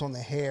focus on the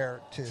hair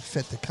to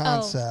fit the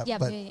concept.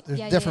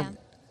 There's different.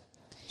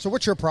 So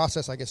what's your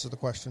process, I guess, is the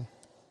question.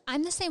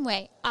 I'm the same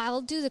way.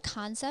 I'll do the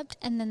concept,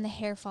 and then the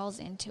hair falls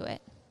into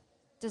it.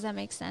 Does that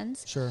make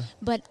sense? Sure.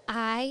 But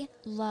I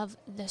love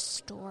the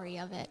story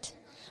of it.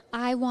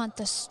 I want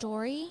the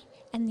story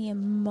and the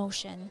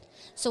emotion.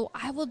 So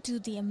I will do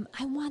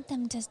I want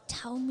them to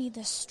tell me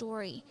the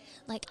story.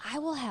 Like, I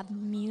will have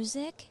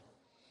music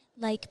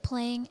like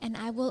playing, and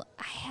I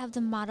have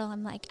the model.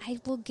 I'm like, I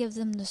will give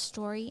them the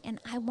story, and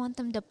I want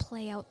them to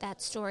play out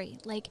that story.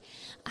 Like,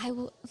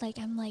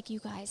 I'm like, you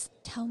guys,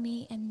 tell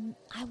me, and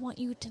I want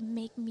you to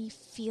make me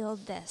feel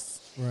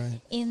this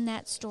in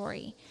that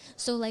story.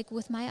 So like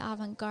with my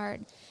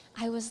avant-garde,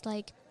 I was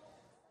like,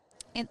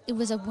 and it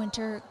was a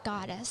winter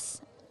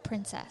goddess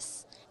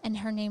princess, and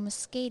her name was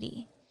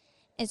Skady.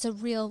 It's a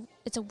real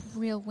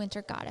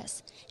winter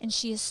goddess, and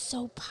she is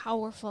so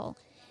powerful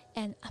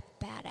and a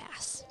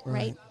badass,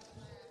 right?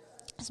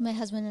 So my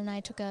husband and I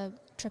took a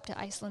trip to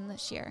Iceland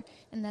this year,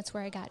 and that's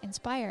where I got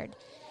inspired.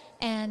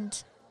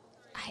 And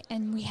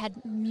we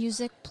had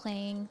music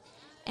playing,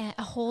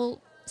 a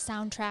whole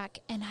soundtrack,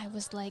 and I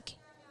was like,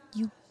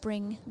 you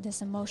bring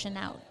this emotion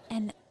out.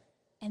 And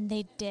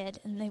they did,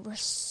 and they were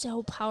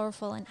so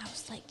powerful, and I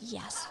was like,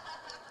 yes,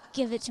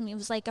 give it to me. It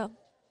was like a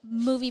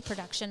movie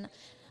production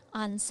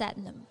on set,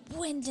 and the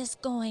wind is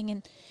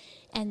going,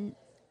 and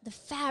the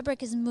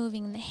fabric is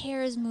moving, and the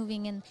hair is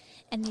moving, and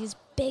these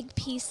big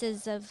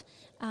pieces of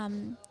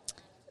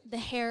the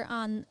hair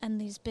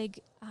and these big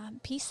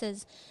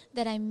pieces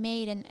that I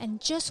made, and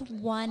just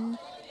one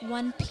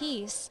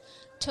piece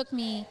took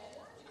me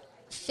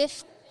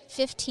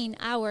 15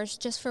 hours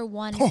just for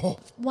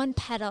one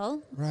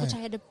petal, which I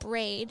had to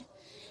braid,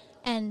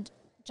 and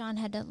John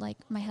had to, like,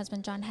 my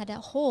husband John had to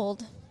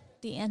hold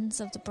the ends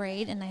of the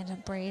braid, and I had to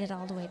braid it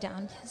all the way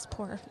down. This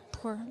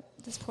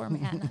poor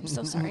man, I'm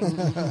so sorry.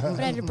 But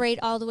I had to braid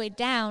all the way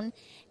down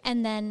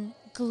and then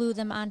glue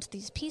them onto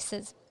these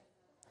pieces.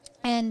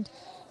 And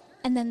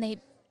then they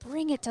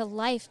bring it to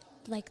life.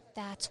 Like,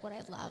 that's what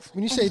I love.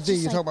 When you say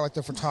you talk about like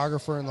the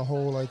photographer and the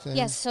whole like thing.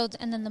 Yes,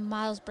 and then the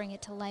models bring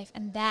it to life,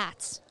 and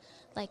that's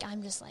like,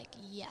 I'm just like,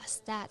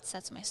 yes, that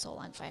sets my soul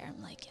on fire.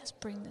 I'm like, yes,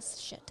 bring this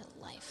shit to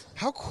life.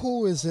 How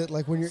cool is it,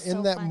 like, when you're in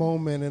So that fun.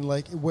 moment and,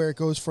 like, where it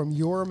goes from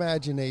your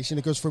imagination,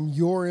 it goes from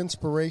your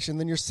inspiration,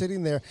 then you're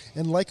sitting there,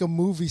 and like a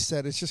movie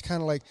set, it's just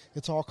kind of like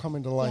it's all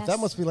coming to life. Yes. That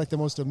must be, like, the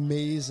most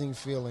amazing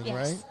feeling,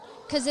 right?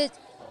 Because it's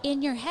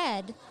in your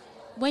head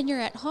when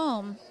you're at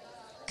home,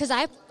 because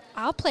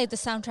I'll play the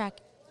soundtrack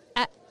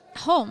at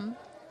home,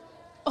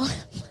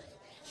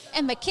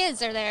 and my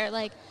kids are there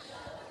like,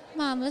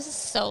 Mom, this is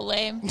so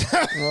lame.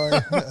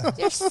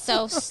 You're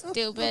so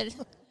stupid.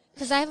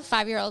 Because I have a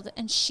 5-year-old,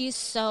 and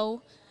she's a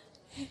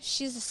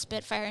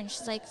spitfire, and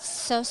she's like,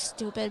 so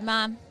stupid,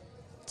 Mom.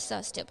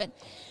 So stupid.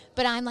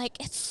 But I'm like,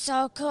 it's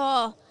so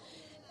cool.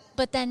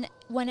 But then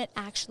when it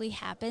actually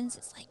happens,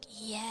 it's like,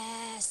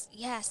 yes,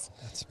 yes.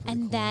 That's pretty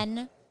And cool.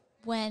 then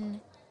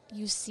when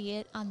you see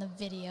it on the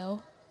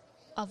video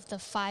of the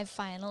 5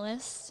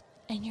 finalists,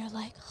 and you're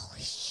like, holy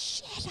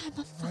shit, I'm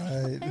a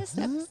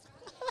finalist.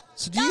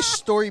 So do you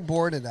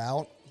storyboard it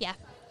out? Yeah.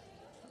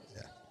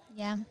 Yeah.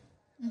 Yeah.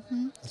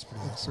 That's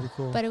pretty awesome. Pretty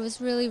cool. But it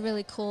was really,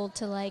 really cool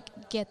to,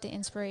 like, get the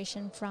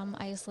inspiration from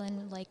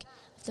Iceland, like,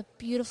 the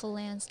beautiful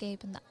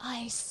landscape and the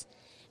ice,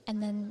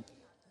 and then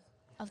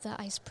of the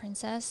Ice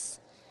Princess,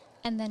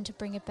 and then to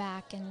bring it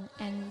back.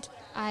 And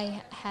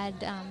I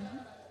had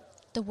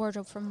the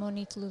wardrobe from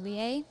Monique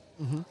Lullier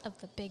of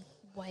the big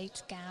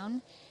white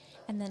gown,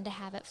 and then to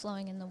have it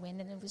flowing in the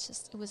wind, and it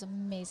was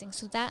amazing.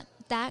 So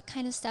that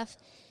kind of stuff,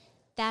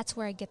 that's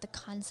where I get the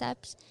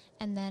concept,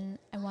 and then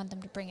I want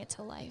them to bring it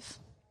to life.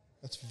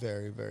 That's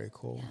very, very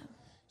cool. Yeah.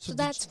 So did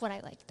that's what I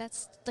like.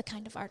 That's the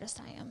kind of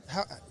artist I am.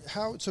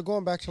 How so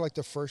going back to, like,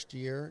 the first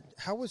year,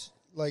 how was,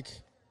 like,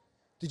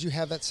 did you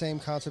have that same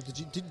concept?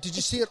 Did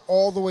you see it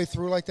all the way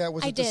through like that?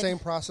 Was I it the did. same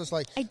process?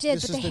 Like, I did,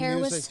 this but is the hair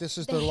music, was this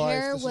is the the life,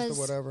 hair this was, is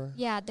the whatever.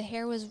 Yeah, the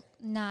hair was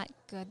not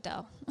good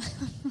though.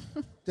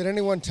 Did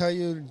anyone tell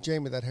you,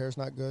 Jamie, that hair's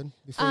not good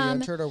before you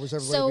entered, or was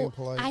everybody being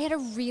polite? I had a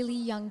really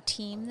young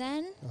team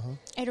then.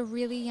 I had a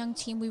really young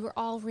team. We were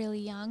all really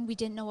young. We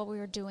didn't know what we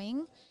were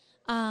doing.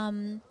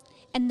 And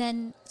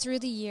then through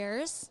the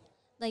years,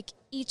 like,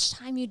 each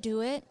time you do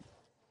it,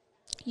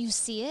 you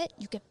see it,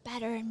 you get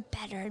better and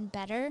better and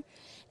better.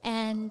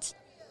 And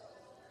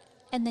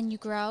then you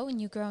grow and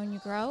you grow and you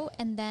grow.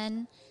 And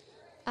then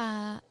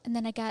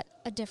I got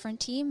a different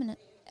team. And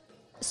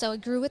so I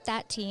grew with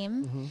that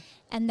team.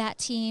 And that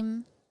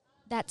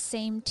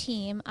same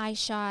team, I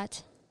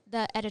shot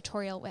the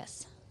editorial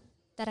with,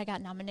 that I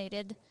got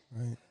nominated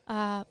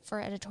for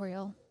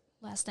editorial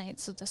last night.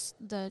 So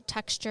the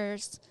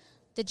textures,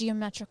 the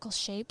geometrical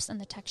shapes,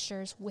 and the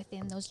textures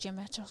within those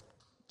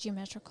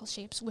geometrical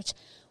shapes, which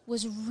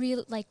was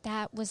really, like,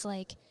 that was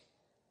like,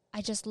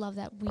 I just love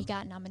that we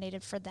got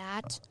nominated for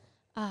that,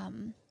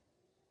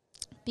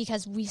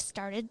 because we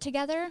started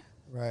together.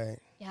 Right.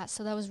 Yeah,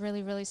 so that was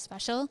really, really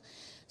special.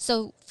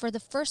 So for the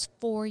first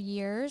 4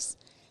 years,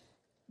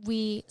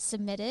 we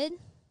submitted,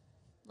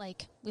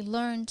 like, we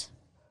learned,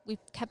 we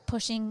kept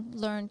pushing,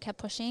 learned, kept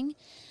pushing.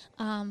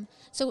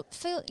 So,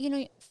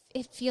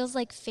 it feels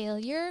like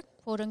failure,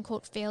 quote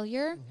unquote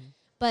failure,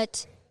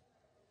 but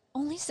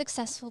only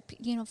successful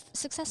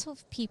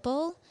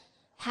people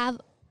have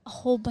a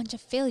whole bunch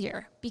of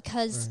failure,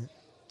 because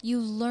you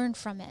learn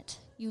from it.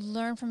 You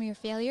learn from your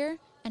failure,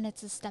 and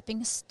it's a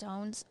stepping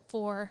stones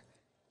for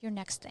your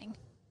next thing,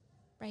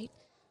 right?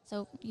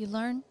 So you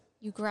learn,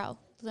 you grow,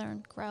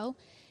 learn, grow,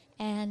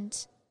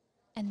 and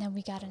then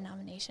we got a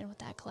nomination with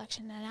that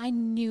collection, and I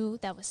knew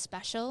that was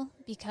special,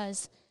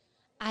 because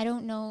I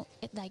don't know,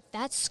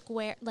 that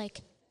square, like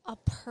a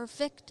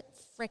perfect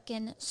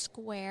frickin'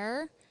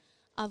 square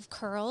of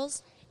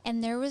curls,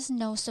 and there was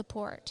no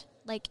support.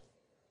 Like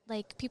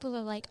people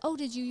are like, oh,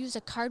 did you use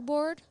a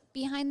cardboard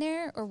behind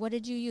there, or what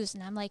did you use?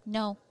 And I'm like,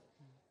 no,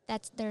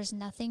 there's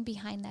nothing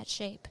behind that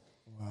shape.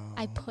 Wow.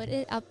 I put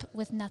it up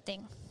with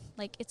nothing.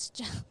 Like, it's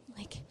just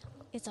like,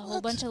 it's a whole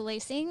bunch of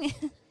lacing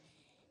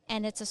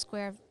and it's a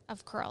square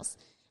of curls.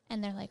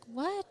 And they're like,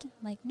 what?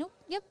 I'm like, nope,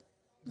 yep.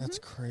 That's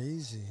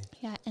crazy.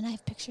 Yeah, and I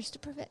have pictures to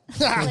prove it.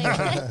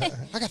 I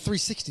got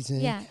 360s,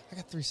 man. Yeah. I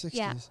got 360s.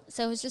 Yeah,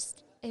 so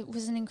it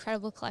was an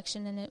incredible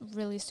collection, and it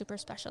really super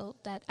special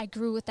that I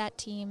grew with that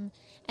team.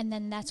 And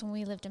then that's when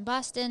we lived in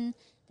Boston.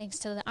 Thanks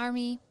to the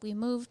Army, we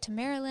moved to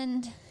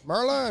Maryland.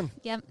 Merlin.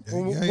 Yep.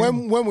 When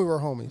we were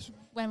homies.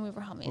 When we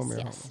were homies,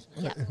 yes.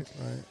 Yep.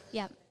 Right.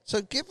 Yep.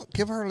 So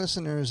give our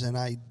listeners an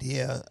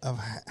idea of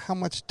how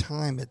much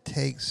time it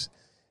takes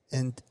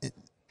and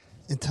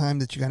time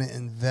that you're going to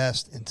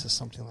invest into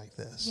something like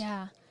this.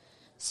 Yeah.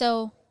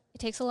 So it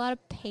takes a lot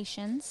of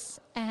patience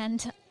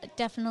and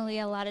definitely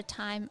a lot of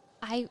time.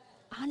 I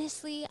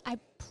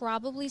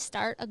probably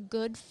start a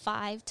good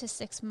 5 to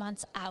 6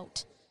 months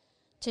out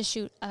to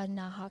shoot a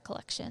NAHA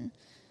collection.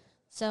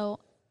 So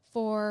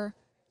for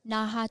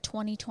NAHA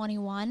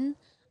 2021,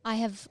 I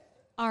have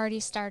already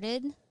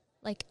started.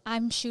 Like,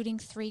 I'm shooting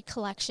 3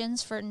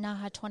 collections for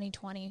NAHA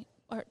 2020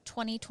 or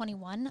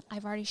 2021.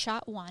 I've already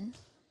shot 1, and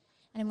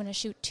I'm going to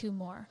shoot 2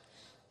 more.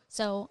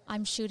 So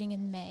I'm shooting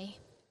in May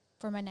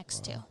for my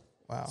next 2.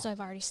 Wow. So I've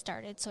already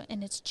started.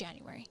 And it's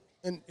January.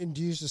 And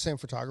do you use the same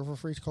photographer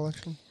for each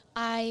collection?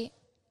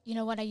 You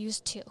know what? I use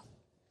two.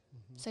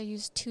 Mm-hmm. So I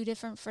use two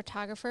different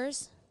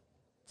photographers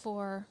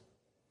for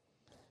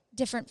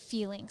different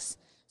feelings.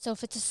 So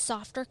if it's a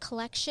softer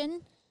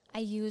collection, I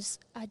use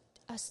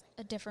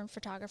a different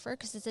photographer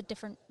because it's a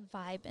different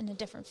vibe and a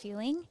different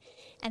feeling.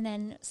 And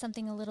then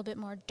something a little bit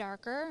more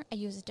darker, I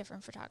use a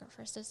different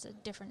photographer. So it's a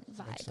different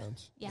vibe. Makes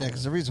sense. Yeah,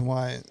 because the reason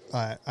why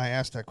I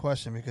asked that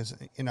question, because,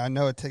 I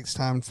know it takes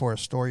time for a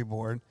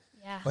storyboard.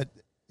 Yeah. But,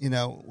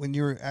 when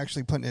you're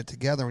actually putting it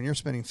together, when you're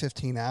spending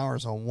 15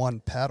 hours on one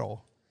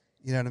pedal,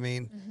 you know what I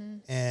mean? Mm-hmm.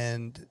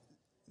 And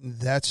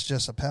that's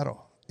just a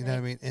pedal. You know what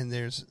I mean? And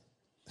there's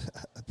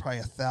probably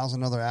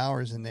 1,000 other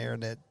hours in there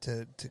that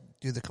to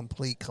do the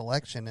complete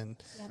collection and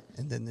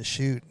then the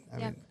shoot. I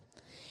mean,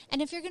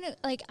 and if you're gonna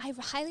I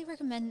highly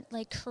recommend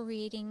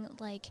creating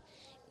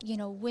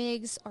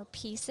wigs or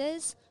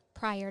pieces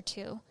prior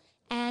to,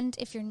 and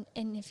if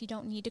you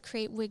don't need to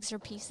create wigs or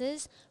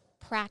pieces,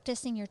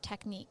 practicing your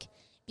technique,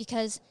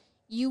 because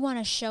you want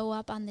to show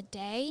up on the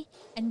day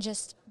and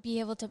just be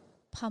able to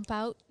pump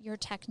out your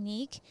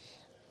technique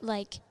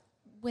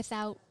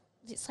without,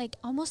 it's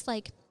almost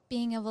like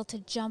being able to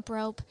jump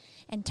rope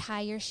and tie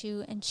your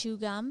shoe and chew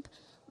gum,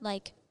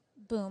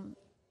 boom.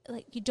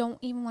 You don't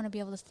even want to be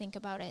able to think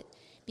about it,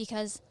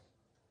 because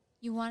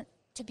you want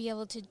to be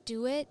able to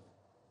do it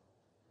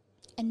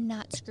and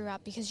not screw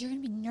up, because you're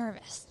going to be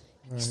nervous.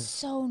 Right. You're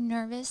so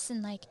nervous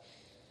and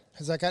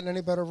Has that gotten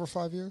any better over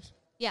 5 years?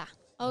 Yeah.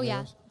 Oh,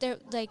 yeah. They're,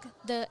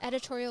 the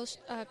editorial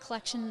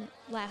collection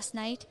last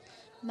night,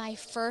 my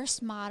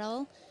first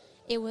model,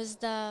 it was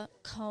the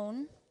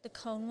cone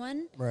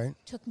one. Right.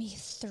 Took me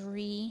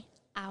 3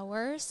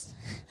 hours.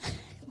 I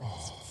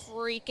was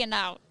freaking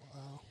out.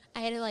 Wow. I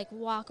had to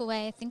walk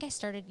away. I think I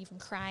started even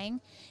crying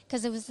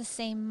because it was the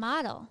same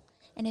model.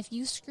 And if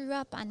you screw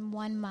up on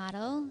one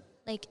model,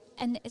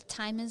 and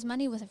time is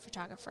money with a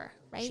photographer,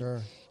 right?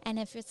 Sure. And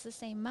if it's the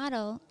same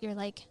model, you're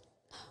like,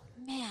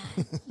 oh, man,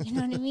 you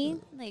know what I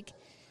mean?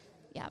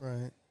 Yeah.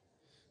 Right.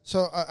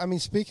 So,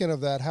 speaking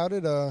of that, how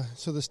did,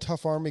 this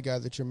tough Army guy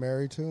that you're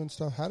married to and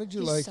stuff, how did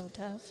you He's so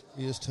tough.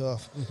 He is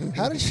tough.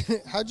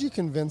 How'd you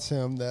convince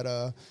him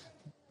that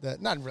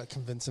not really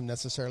convince him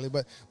necessarily,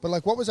 but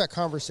what was that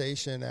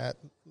conversation at,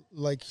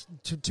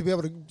 to be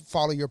able to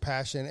follow your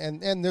passion,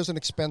 and there's an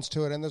expense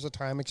to it, and there's a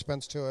time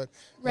expense to it,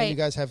 right? And you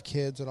guys have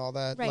kids and all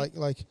that, right?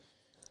 What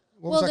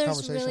was that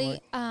conversation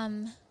really,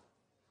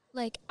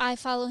 like? I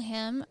follow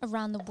him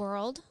around the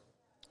world.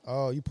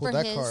 Oh, you pulled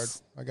that card.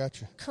 I got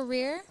you.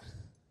 Career.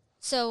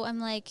 So I'm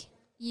like,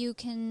 you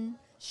can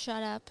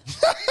shut up.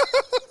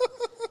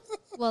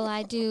 Well,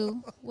 I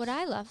do what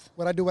I love.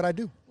 What I do. I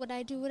do.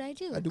 I do what I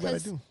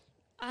do.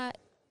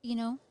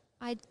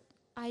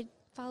 I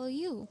follow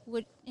you,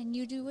 and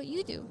you do what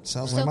you do.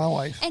 Sounds like my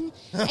wife. And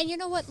you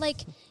know what?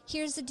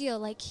 Here's the deal.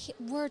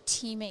 We're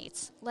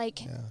teammates.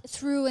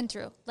 Through and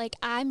through.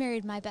 I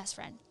married my best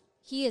friend.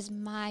 He is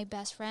my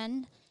best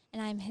friend,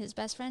 and I'm his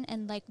best friend,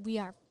 and we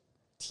are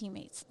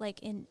teammates.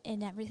 In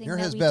everything. You're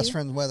that his we best do.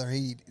 friend, whether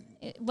he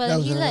whether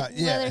he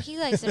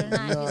likes it or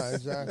not. No,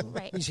 exactly.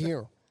 Right. He's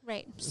here.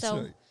 Right. So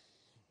right.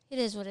 It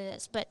is what it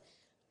is. But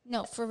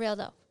no, for real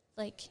though.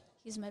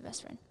 He's my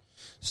best friend.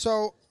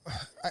 So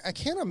I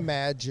can't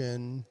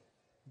imagine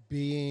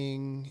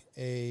being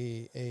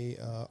a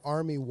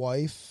Army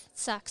wife.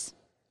 Sucks.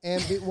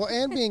 And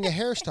being a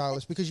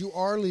hairstylist, because you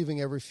are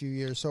leaving every few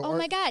years. So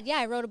my God, yeah,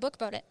 I wrote a book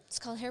about it. It's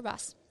called Hair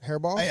Boss. Hair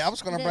Boss? Hey, I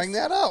was going to bring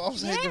that up. I was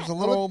saying there's a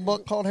little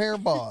book called Hair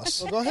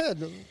Boss. Well, go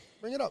ahead,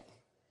 bring it up.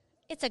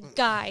 It's a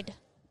guide,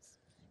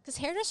 because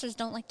hairdressers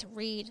don't like to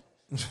read.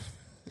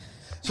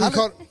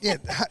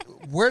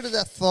 Where did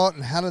that thought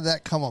and how did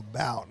that come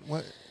about?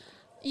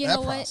 You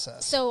know what?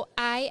 So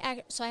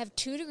I have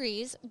 2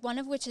 degrees, one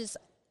of which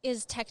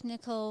is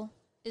technical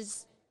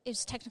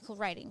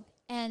writing,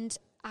 and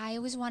I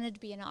always wanted to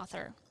be an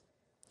author,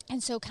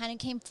 and so kind of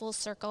came full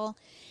circle.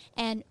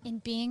 And in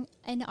being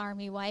an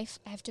Army wife,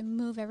 I have to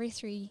move every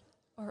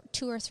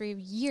 2 or 3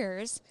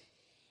 years,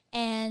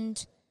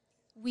 and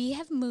we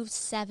have moved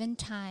 7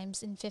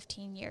 times in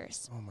 15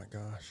 years. Oh my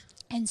gosh!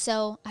 And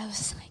so I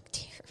was like,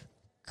 dear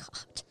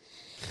God.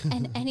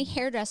 And any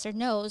hairdresser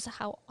knows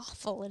how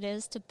awful it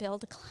is to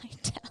build a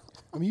clientele.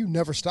 You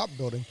never stop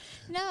building.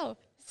 No,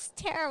 it's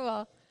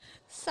terrible.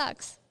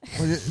 Sucks.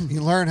 Well,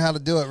 you learn how to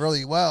do it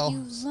really well.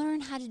 You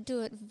learn how to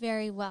do it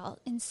very well.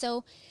 And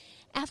so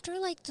after the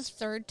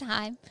 3rd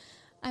time,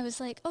 I was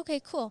like, okay,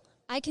 cool.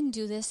 I can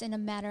do this in a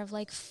matter of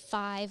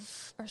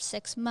 5 or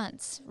 6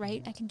 months,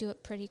 right? Mm-hmm. I can do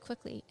it pretty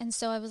quickly. And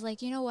so I was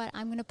like, you know what?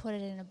 I'm going to put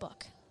it in a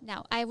book.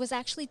 Now, I was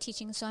actually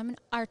teaching, so I'm an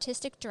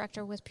artistic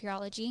director with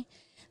Pureology.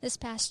 This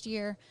past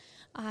year,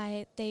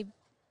 I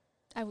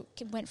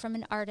went from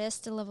an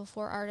artist, a level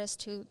 4 artist,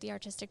 to the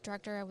artistic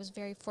director. I was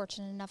very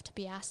fortunate enough to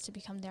be asked to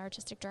become the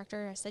artistic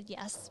director. I said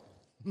yes.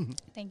 Mm-hmm.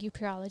 Thank you,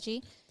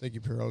 Pureology. Thank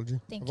you,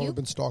 Pureology. I've only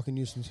been stalking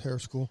you since hair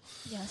school.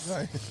 Yes.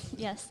 Right.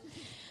 Yes.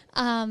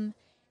 And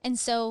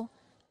so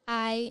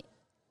I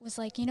was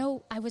like,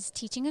 I was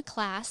teaching a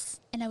class,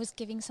 and I was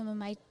giving some of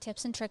my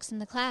tips and tricks in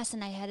the class,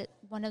 and I had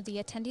one of the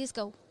attendees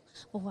go,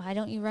 well, why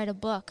don't you write a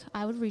book?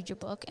 I would read your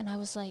book. And I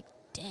was like,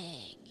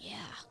 dang, yeah,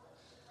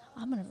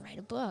 I'm going to write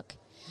a book.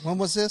 When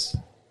was this?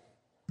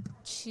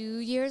 2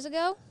 years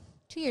ago.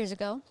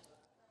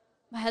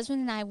 My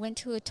husband and I went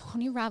to a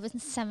Tony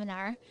Robbins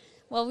seminar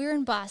while we were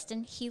in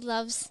Boston. He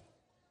loves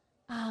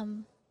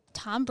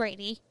Tom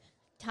Brady.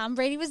 Tom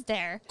Brady was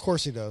there. Of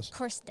course he does. Of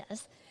course he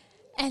does.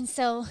 And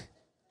so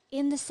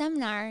in the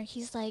seminar,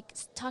 he's like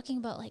talking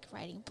about like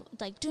writing,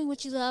 like doing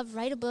what you love,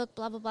 write a book,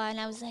 blah, blah, blah. And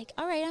I was like,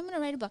 all right, I'm going to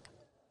write a book.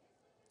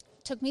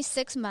 It took me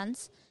 6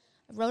 months.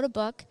 I wrote a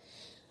book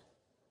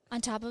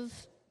on top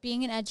of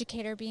being an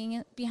educator,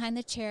 being behind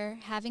the chair,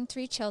 having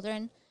 3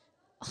 children,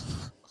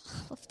 all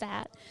of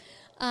that.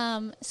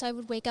 So I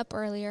would wake up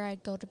earlier,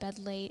 I'd go to bed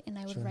late, and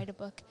I would write a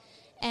book.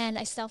 And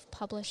I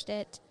self-published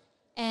it.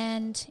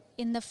 And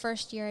in the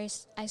first year,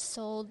 I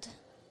sold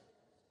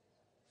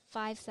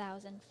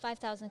 5,000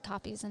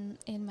 copies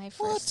in my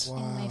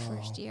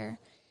first year.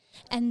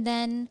 And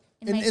then...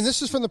 And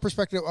this is from the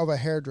perspective of a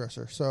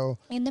hairdresser, so...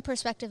 In the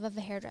perspective of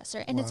a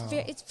hairdresser. And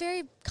it's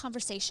very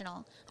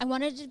conversational. I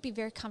wanted it to be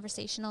very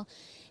conversational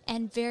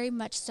and very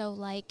much so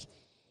like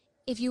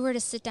if you were to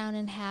sit down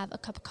and have a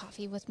cup of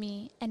coffee with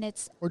me and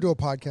it's... Or do a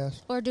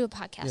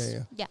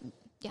podcast.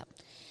 Yeah.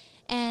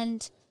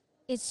 And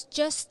it's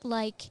just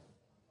like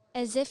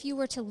as if you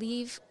were to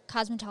leave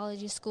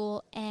cosmetology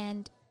school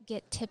and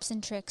get tips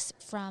and tricks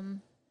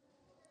from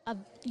a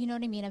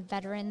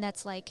veteran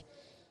that's like,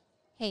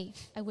 hey,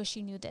 I wish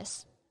you knew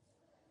this.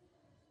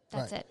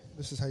 That's it.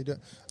 This is how you do it.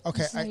 Okay.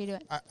 This is how you do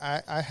it.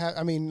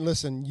 I mean,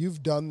 listen,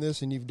 you've done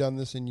this and you've done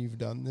this and you've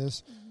done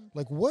this. Mm-hmm.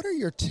 Like, what are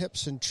your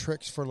tips and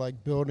tricks for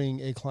like building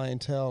a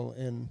clientele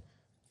in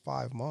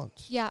 5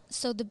 months? Yeah.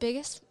 So the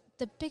biggest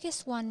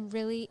one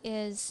really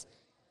is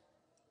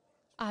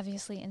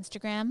obviously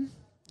Instagram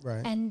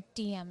and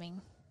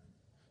DMing.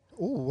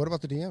 Oh, what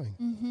about the DMing?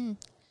 Mm-hmm.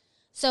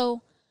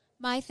 So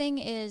my thing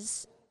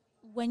is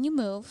when you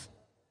move,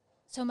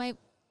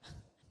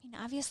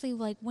 obviously,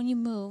 like, when you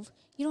move,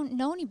 you don't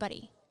know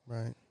anybody.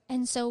 Right.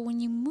 And so when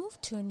you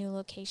move to a new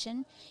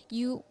location,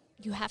 you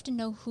have to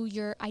know who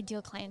your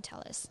ideal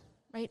clientele is,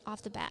 right,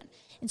 off the bat.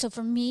 And so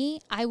for me,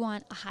 I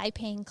want a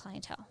high-paying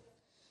clientele.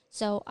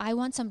 So I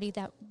want somebody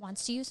that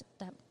wants to use,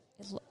 that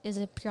is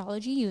a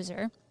Pureology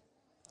user.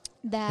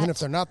 That and if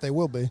they're not, they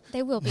will be.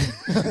 They will be.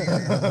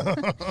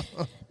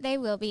 They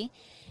will be.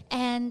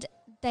 And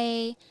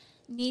they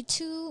need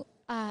to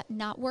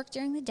not work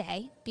during the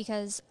day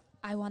because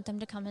I want them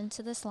to come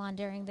into the salon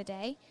during the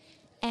day,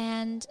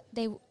 and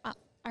they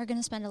are going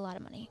to spend a lot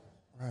of money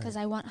because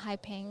I want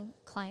high-paying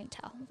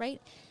clientele,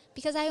 right?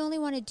 Because I only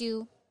want to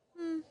do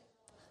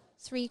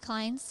 3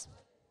 clients,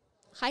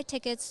 high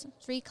tickets,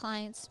 3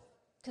 clients,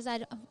 because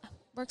I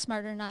work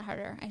smarter, not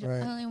harder. I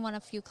only want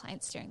a few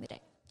clients during the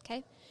day,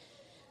 okay?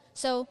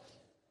 So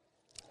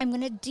I'm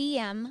going to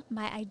DM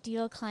my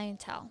ideal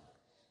clientele.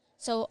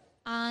 So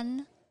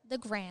on the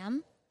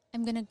gram,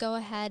 I'm going to go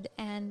ahead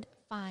and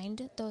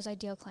find those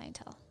ideal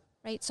clientele,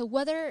 right? So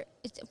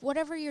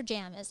whatever your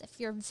jam is, if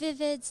you're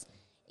Vivids,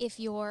 if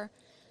you're,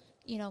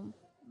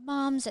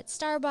 moms at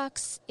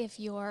Starbucks, if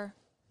you're,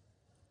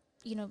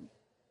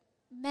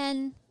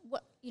 men,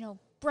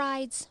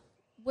 brides,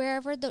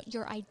 wherever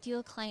your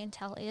ideal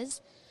clientele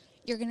is,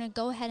 you're going to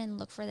go ahead and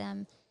look for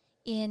them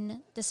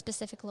in the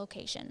specific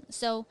location.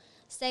 So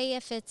say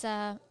if it's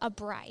a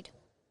bride,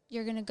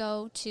 you're going to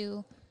go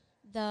to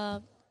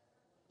the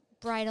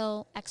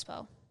Bridal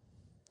Expo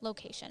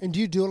location. And do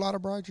you do a lot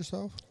of brides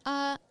yourself?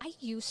 I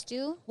used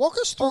to. Walk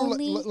us through,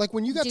 like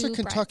when you got to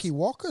Kentucky, brides.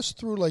 walk us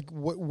through like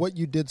what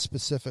you did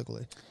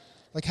specifically.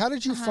 Like, how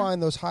did you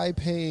find those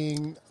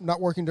high-paying,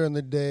 not working during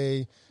the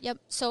day? Yep.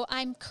 So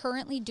I'm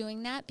currently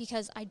doing that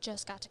because I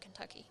just got to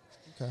Kentucky.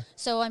 Okay.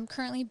 So I'm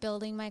currently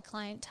building my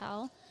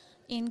clientele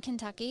in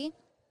Kentucky.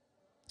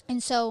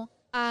 And so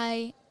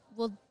I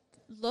will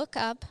look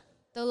up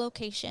the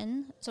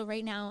location. So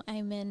right now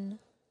I'm in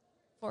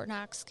Fort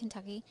Knox,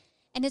 Kentucky.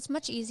 And it's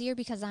much easier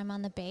because I'm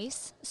on the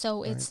base.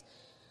 So it's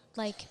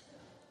like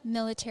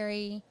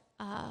military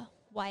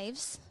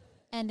wives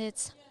and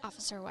it's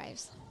officer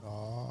wives.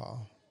 Oh.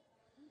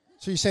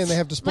 So you're saying they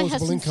have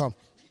disposable income?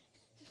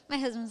 My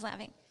husband's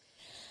laughing.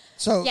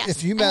 So yes,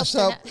 if you mess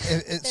up,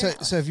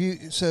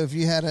 if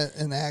you had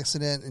an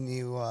accident and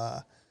you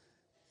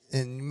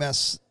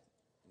mess,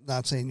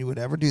 not saying you would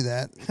ever do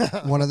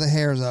that, one of the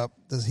hairs up,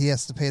 does he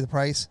has to pay the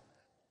price?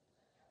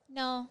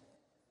 No.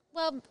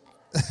 Well,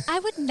 I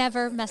would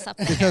never mess up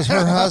their because hair.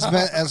 Her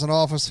husband, as an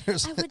officer,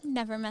 I would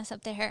never mess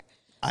up their hair.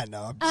 I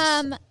know.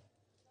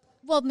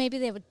 Well, maybe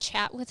they would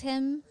chat with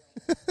him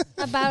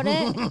about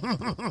it.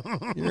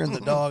 You're in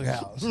the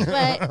doghouse.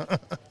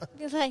 But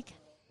be like,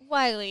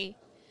 Wiley,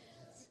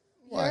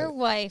 your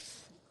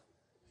wife,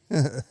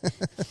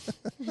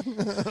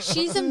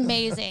 she's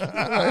amazing.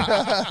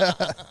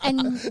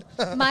 And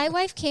my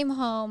wife came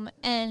home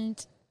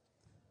and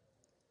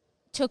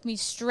took me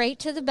straight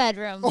to the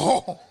bedroom.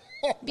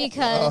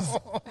 Because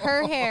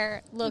her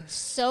hair looked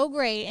so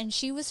great and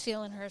she was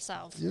feeling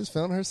herself. She was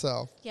feeling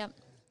herself. Yep.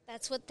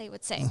 That's what they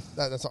would say.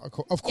 That's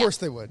of course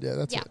they would. Yeah,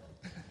 that's it.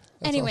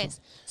 Anyways,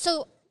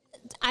 awesome.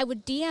 I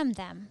would DM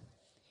them,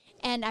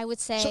 and I would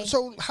say.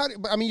 So how?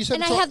 I mean, you said.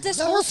 And so, I have this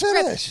let whole her script.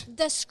 finish.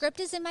 The script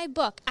is in my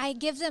book. I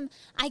give them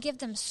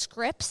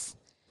scripts.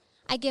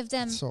 I give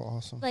them That's so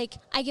awesome. like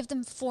I give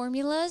them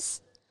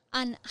formulas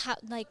on how,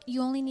 like,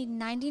 you only need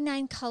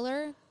 99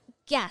 color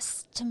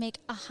guests to make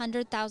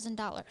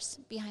 $100,000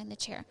 behind the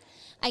chair.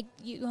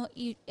 You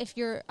if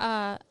you're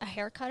a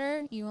hair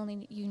cutter, you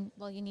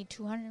need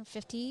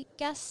 250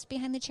 guests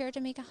behind the chair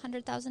to make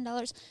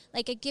 $100,000.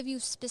 Like, I give you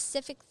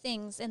specific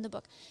things in the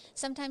book.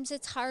 Sometimes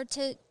it's hard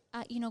to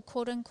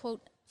quote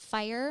unquote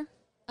fire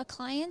a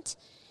client.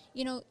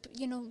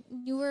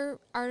 Newer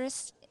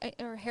artists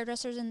or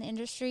hairdressers in the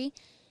industry,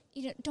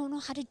 don't know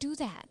how to do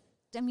that.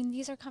 I mean,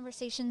 these are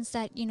conversations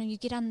that, you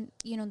get on,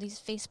 these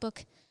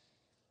Facebook,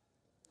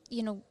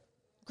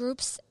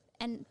 groups,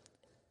 and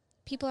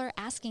people are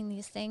asking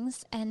these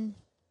things, and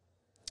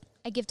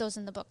I give those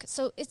in the book.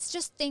 So it's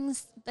just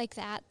things like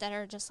that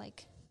are just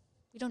like,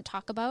 we don't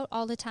talk about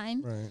all the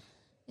time. Right.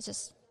 It's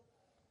just,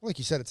 like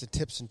you said, it's a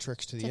tips and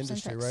tricks to the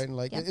industry, tricks. right? And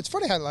like, Yep. it's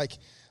funny how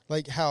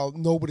like how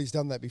nobody's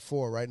done that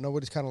before, right?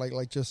 Nobody's kind of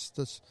like just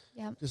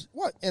yeah. just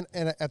what, and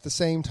at the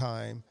same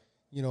time,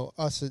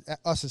 us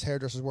as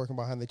hairdressers working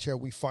behind the chair,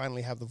 we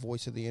finally have the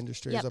voice of the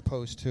industry, Yep. as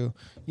opposed to,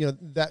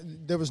 that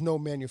there was no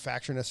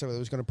manufacturer necessarily that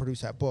was going to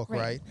produce that book,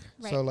 right?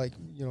 Right. So like,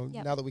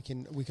 Yep. now that we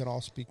can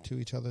all speak to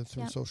each other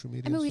through Yep. social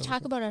media. I mean, and we stuff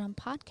talk like about it on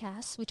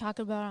podcasts. We talk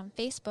about it on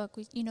Facebook.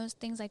 We,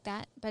 things like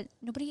that. But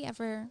nobody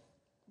ever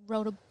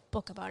wrote a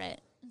book about it.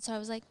 And so I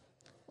was like,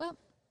 well,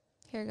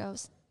 here it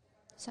goes.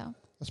 So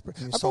that's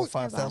pretty. You I've sold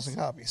always- 5,000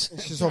 copies.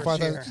 She sold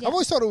 5,000. I've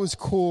always thought it was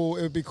cool.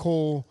 It would be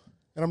cool,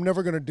 and I'm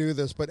never going to do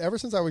this, but ever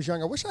since I was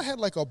young, I wish I had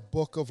like a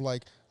book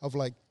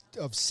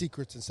of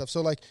secrets and stuff.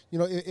 So like,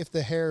 if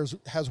the hair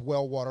has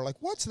well water, like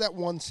what's that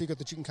one secret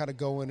that you can kind of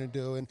go in and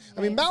do? And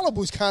I mean,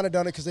 Malibu's kind of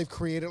done it because they've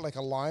created like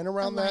a line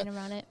around that.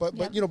 But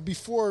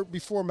before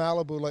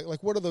Malibu,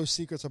 like what are those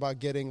secrets about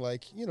getting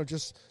like,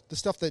 just the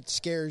stuff that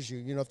scares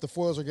you? If the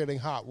foils are getting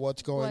hot,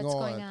 what's going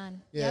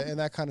on? Yeah, Yep. and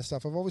that kind of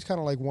stuff. I've always kind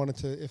of like wanted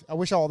to. I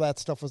wish all that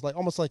stuff was like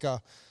almost like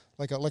a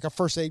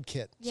first aid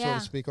kit, so Yeah.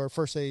 to speak, or a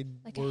first aid,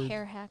 like a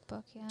hair hack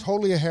book. Yeah.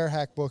 totally a hair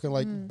hack book, and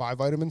like buy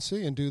vitamin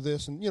C and do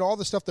this, and all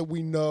the stuff that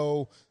we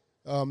know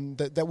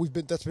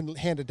that's been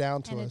handed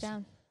down to us.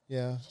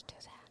 Yeah. Should do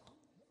that.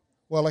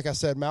 Well, like I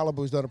said,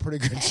 Malibu's done a pretty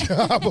good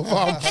job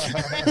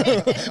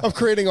of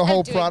creating a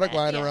whole doing product that,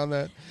 line yeah. around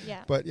that.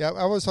 Yeah. But yeah, I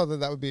always thought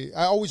that would be.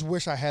 I always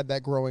wish I had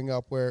that growing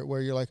up,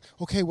 where you're like,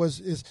 okay,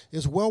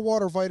 is well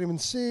water vitamin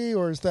C,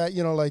 or is that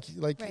like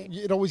Right.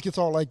 it always gets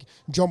all like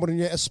jumbled in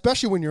you,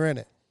 especially when you're in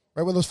it,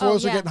 right? When those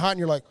foils are yeah. getting hot, and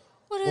you're like,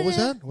 what was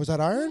that? Was that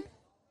iron?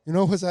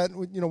 Was that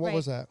what Right.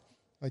 was that?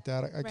 Like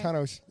that. I Right. kind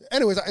of.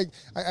 Anyways,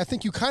 I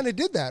think you kind of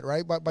did that,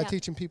 right? By Yeah.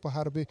 teaching people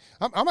how to be.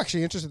 I'm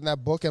actually interested in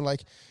that book, and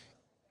like.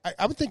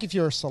 I would think if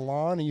you're a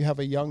salon and you have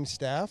a young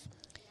staff,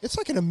 it's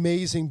like an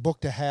amazing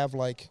book to have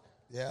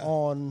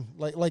on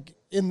like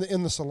in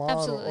the salon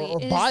Absolutely. or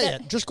It buy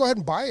is it. Just go ahead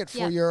and buy it for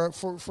Yeah. your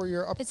It's up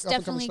and coming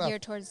definitely staff.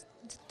 geared towards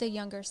the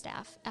younger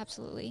staff.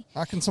 Absolutely.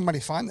 How can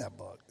somebody find that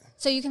book?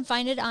 So you can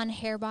find it on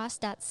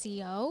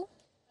hairboss.co.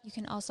 You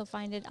can also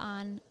find it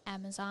on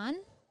Amazon.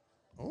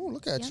 Oh,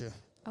 look at Yeah. you.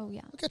 Oh,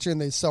 yeah. Look at you in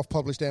the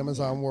self-published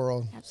Amazon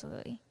world.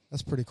 Absolutely.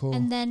 That's pretty cool.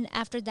 And then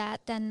after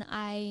that,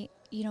 I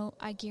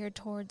geared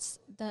towards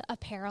the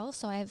apparel.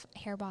 So I have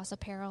Hair Boss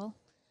apparel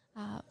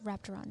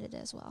wrapped around it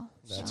as well.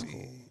 That's so,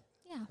 cool.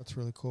 yeah. That's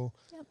really cool.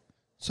 Yep.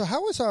 So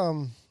how was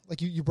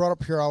like you brought up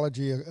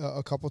Pureology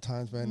a couple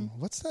times, man.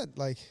 Mm-hmm. What's that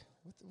like?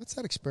 What's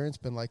that experience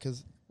been like?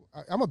 Because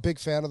I'm a big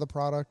fan of the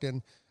product,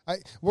 and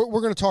we're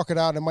going to talk it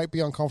out. It might be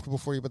uncomfortable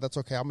for you, but that's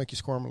okay. I'll make you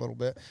squirm a little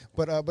bit.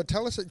 But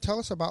tell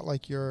us about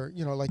like your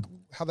like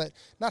how that,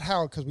 not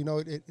how, because we know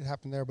it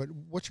happened there, but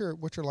what's your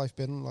life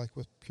been like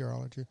with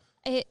Pureology?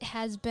 It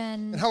has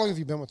been. And how long have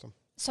you been with them?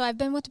 So I've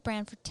been with the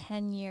brand for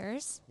 10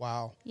 years.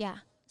 Wow. Yeah.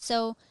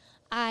 So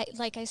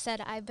like I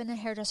said, I've been a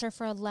hairdresser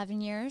for 11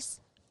 years.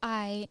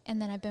 And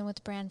then I've been with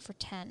the brand for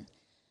 10.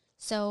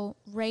 So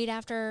right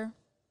after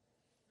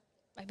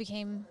I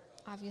became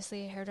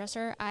obviously a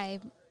hairdresser, I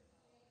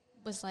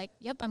was like,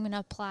 yep, I'm going to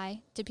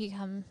apply to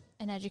become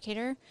an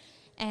educator.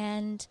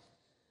 And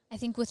I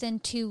think within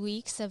 2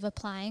 weeks of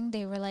applying,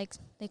 they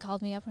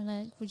called me up and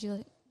like, would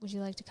you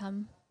like to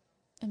come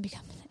and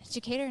become an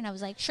educator? And I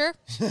was like, sure.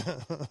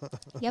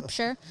 Yep,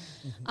 sure.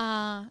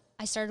 I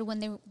started when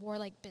they wore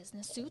like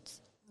business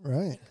suits.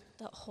 Right.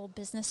 The whole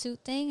business suit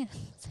thing. And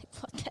it's like,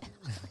 what the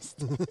hell is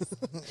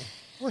this?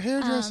 We're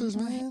hairdressers,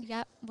 man.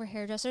 Yep, we're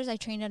hairdressers. I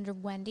trained under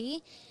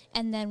Wendy,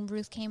 and then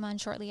Ruth came on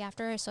shortly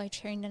after, so I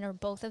trained under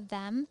both of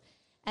them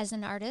as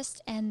an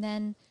artist. And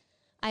then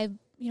I,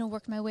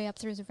 worked my way up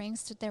through the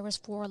ranks. There was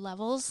 4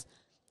 levels,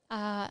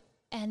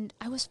 and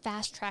I was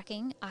fast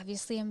tracking.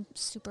 Obviously, I'm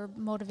super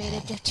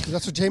motivated to.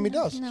 That's what Jamie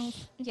does. No,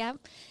 yeah,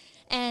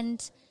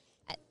 and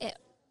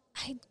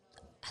I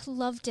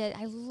loved it.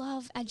 I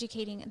love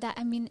educating. That,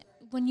 I mean,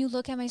 when you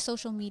look at my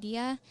social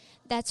media,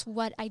 that's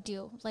what I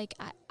do. Like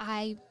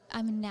I'm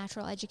a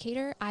natural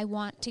educator. I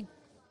want to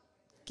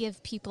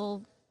give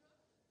people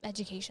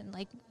education.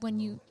 Like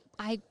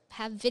I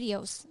have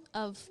videos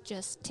of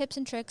just tips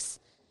and tricks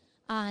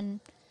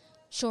on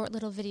short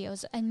little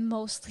videos, and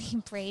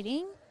mostly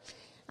braiding.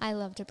 I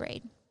love to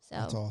braid. So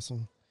That's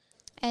awesome.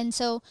 And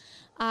so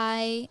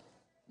I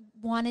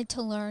wanted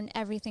to learn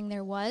everything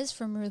there was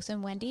from Ruth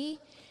and Wendy,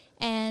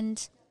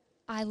 and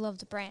I love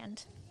the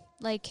brand.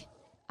 Like,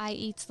 I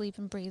eat, sleep,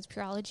 and breathe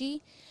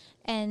Pureology,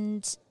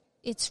 and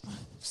it's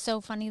so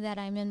funny that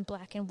I'm in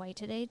black and white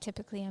today.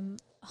 Typically, I'm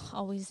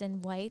always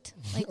in white.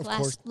 Like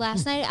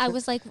last night, I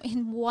was like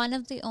in one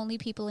of the only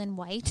people in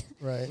white,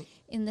 right,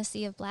 in the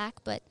sea of black.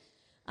 But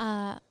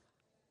yeah,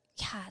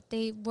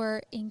 they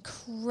were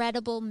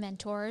incredible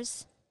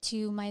mentors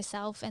to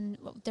myself, and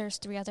there's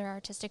 3 other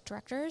artistic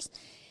directors.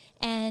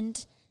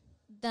 And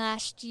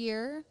last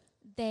year,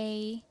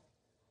 they,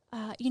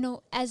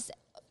 as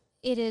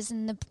it is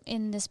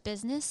in this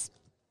business,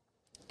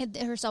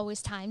 there's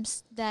always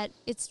times that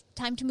it's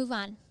time to move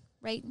on,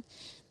 right?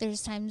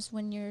 There's times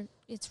when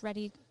it's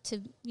ready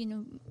to,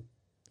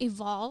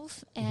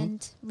 evolve.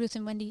 And Ruth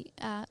and Wendy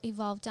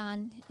evolved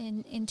on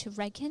into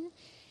Redken,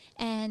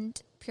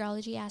 and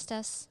Pureology asked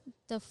us,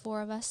 the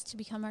 4 of us, to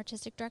become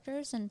artistic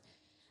directors, and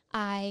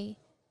I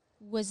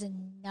was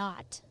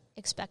not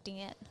expecting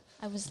it.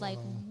 I was like,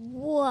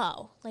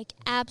 whoa, like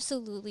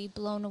absolutely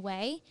blown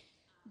away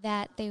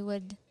that they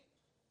would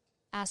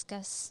ask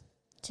us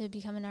to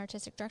become an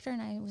artistic director.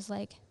 And I was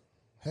like,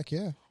 heck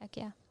yeah.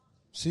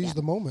 Seize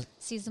the moment.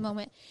 Seize the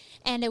moment.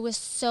 And it was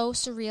so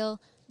surreal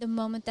the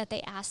moment that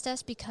they asked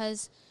us,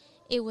 because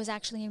it was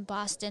actually in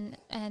Boston,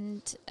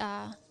 and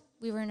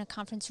we were in a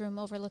conference room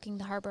overlooking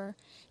the harbor,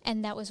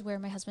 and that was where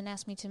my husband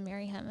asked me to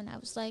marry him. And I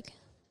was like,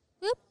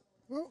 whoop,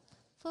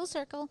 full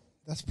circle.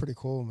 That's pretty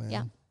cool, man.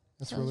 Yeah.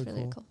 That's so really, it was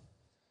really cool.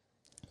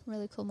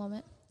 Really cool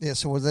moment. Yeah,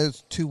 so were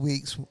those 2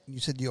 weeks, you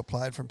said you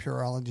applied for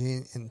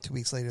Pureology, and 2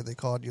 weeks later they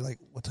called you, like,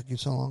 what took you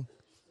so long?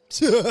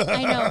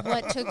 I know,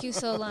 what took you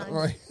so long?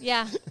 Right.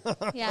 Yeah,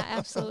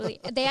 absolutely.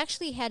 They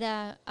actually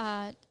had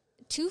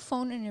 2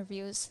 phone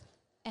interviews,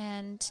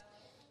 and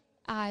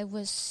I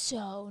was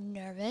so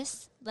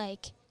nervous,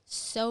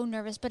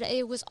 but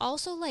it was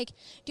also like,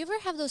 do you ever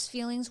have those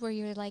feelings where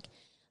you're like,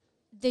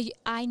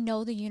 I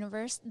know the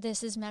universe,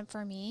 this is meant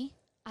for me.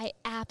 I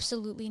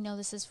absolutely know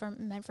this is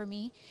meant for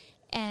me.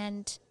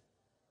 And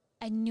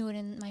I knew it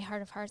in my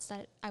heart of hearts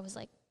that I was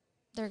like,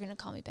 they're going to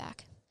call me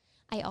back.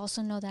 I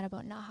also know that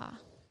about Naha.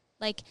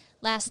 Like,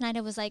 last night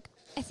I was like,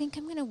 I think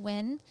I'm going to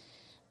win,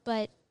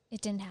 but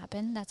it didn't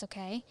happen. That's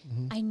okay.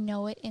 I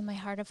know it in my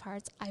heart of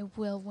hearts. I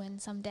will win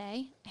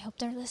someday. I hope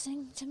they're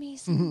listening to me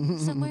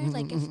somewhere.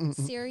 Like, if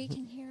Siri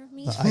can hear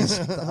me.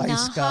 The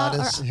ice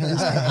goddess. Or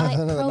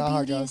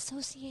Pro Beauty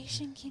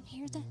Association can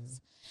hear this.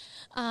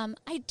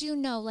 I do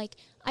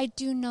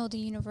know the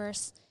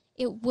universe.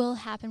 It will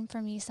happen for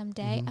me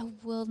someday. I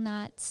will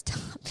not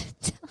stop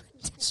until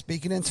it does.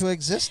 Speaking into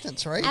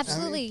existence, right?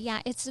 Absolutely,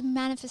 yeah. It's a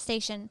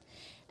manifestation.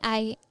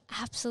 I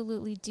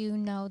absolutely do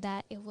know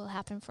that it will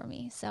happen for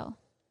me. So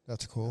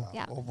that's cool.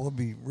 Yeah, we'll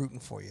be rooting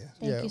for you.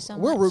 Thank you so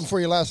much. We're rooting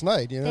for you last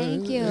night.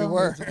 Thank you. We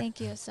were.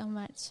 Thank you so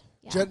much.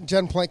 Yeah.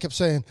 Jen Plank kept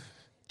saying,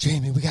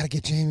 Jamie, we got to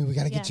get Jamie. We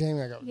got to get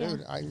Jamie. I go,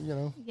 dude,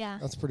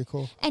 that's pretty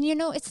cool. And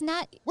it's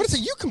not. What is it?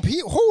 You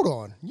compete? Hold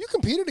on. You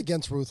competed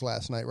against Ruth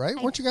last night, right?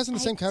 Weren't you guys in the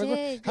same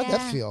category? How'd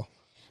that feel?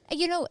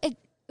 It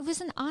was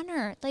an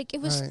honor. Like,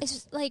 it was.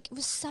 Right. It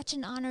was such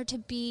an honor to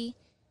be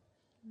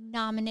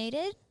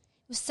nominated.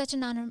 It was such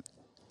an honor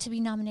to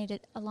be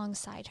nominated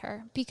alongside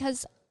her,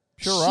 because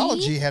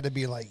Pureology had to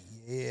be like,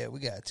 yeah, we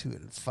got 2 out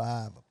of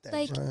 5 up there.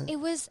 Like, right. It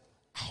was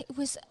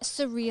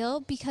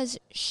surreal, because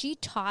she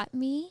taught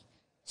me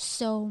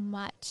so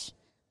much.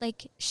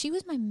 Like, she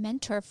was my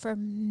mentor for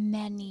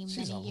many years.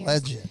 She's a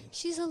legend.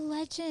 She's a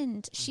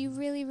legend. She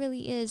really,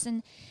 really is.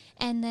 And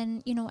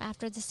then,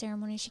 after the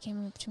ceremony, she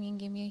came up to me and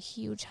gave me a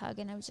huge hug,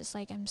 and I was just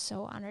like, I'm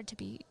so honored to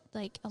be,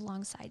 like,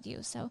 alongside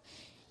you. So,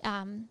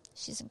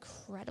 she's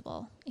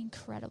incredible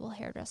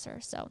hairdresser.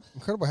 So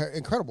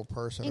incredible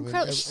person. I mean,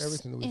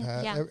 everything that we've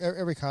had,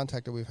 every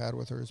contact that we've had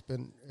with her has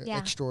been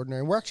extraordinary.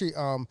 And we're actually,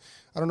 I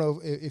don't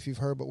know if you've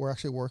heard, but we're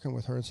actually working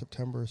with her in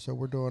September. So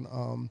we're doing,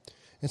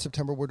 in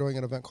September, we're doing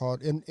an event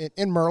called in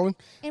Merlin.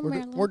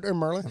 We're in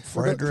Merlin.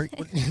 Frederick.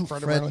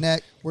 Redneck.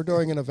 We're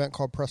doing an event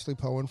called Presley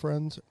Poe and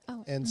Friends.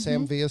 Oh. And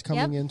Sam V is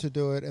coming in to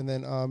do it. And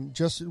then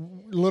just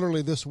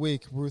literally this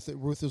week, Ruth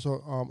is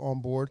on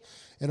board.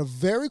 And a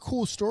very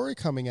cool story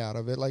coming out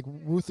of it. Like,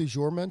 Ruth is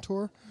your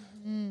mentor.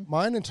 Mm-hmm.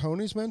 Mine and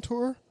Tony's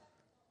mentor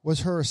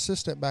was her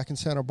assistant back in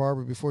Santa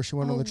Barbara before she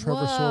went on the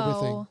Trevor Sorby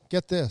thing.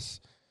 Get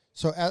this.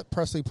 So at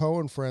Presley Poe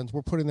and Friends,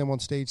 we're putting them on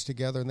stage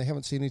together, and they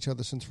haven't seen each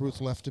other since Ruth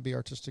left to be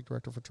artistic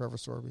director for Trevor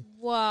Sorby.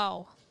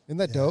 Wow. Isn't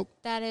that dope?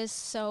 That is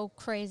so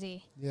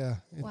crazy. Yeah.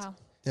 Wow.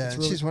 Yeah,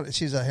 really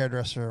she's a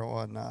hairdresser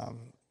on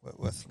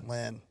with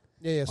Lynn.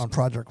 Yeah, on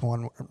Project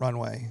One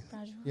Runway.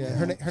 Yeah,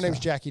 her name's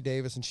Jackie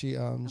Davis, and she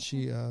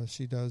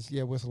does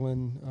with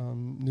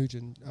Lynn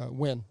Nugent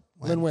Lynn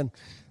Wynn.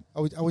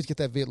 I always get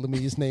that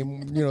Vietnamese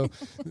name.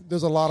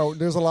 There's a lot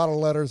of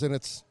letters, and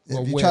it's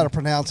if you try to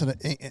pronounce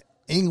it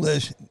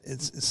English,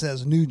 it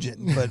says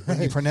Nugent, but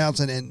when you pronounce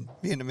it in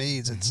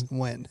Vietnamese, it's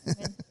Nguyen.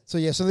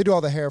 So so they do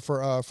all the hair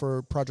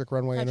for Project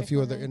Runway and a few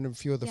Runway.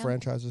 of the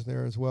franchises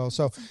there as well.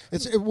 So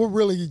we're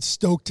really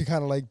stoked to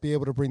kind of like be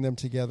able to bring them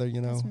together.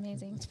 You know, That's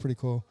amazing. It's pretty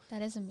cool.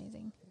 That is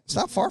amazing. It's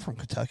not far from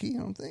Kentucky, I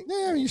don't think.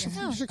 Yeah, you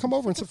should come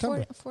over in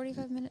September.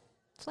 45-minute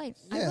flight.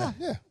 Yeah.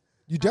 Yeah,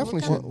 you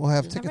definitely come. should. We'll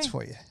have tickets right.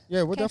 for you.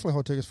 Yeah, we'll Okay. definitely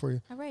hold tickets for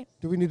you. All right.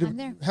 Do we need to? I'm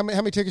there. How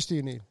many tickets do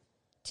you need?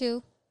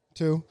 2.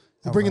 2. You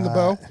All bringing the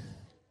bow? right.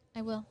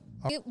 I will.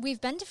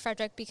 We've been to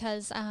Frederick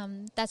because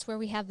that's where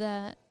we have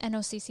the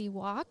NOCC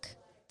walk,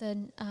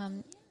 the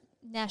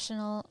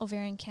National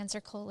Ovarian Cancer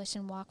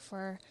Coalition walk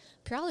for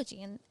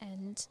Purology,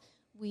 and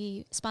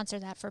we sponsor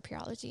that for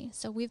Purology.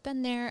 So we've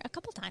been there a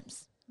couple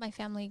times. My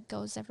family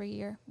goes every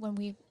year when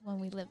we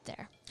live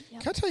there.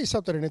 Yep. Can I tell you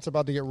something? And it's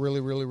about to get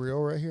really, really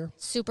real right here.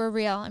 Super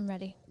real. I'm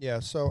ready. Yeah.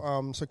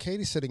 So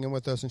Katie's sitting in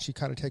with us, and she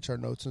kind of takes our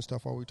notes and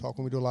stuff while we talk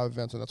when we do live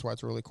events, and that's why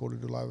it's really cool to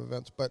do live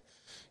events. But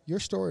your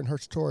story and her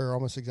story are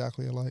almost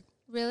exactly alike.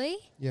 Really?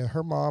 Yeah.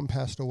 Her mom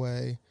passed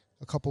away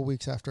a couple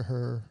weeks after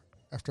her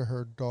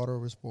daughter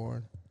was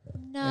born.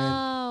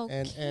 No.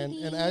 And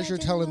Katie, as I you're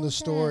didn't telling know the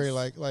story,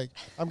 this. like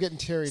I'm getting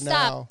teary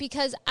Stop, now.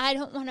 because I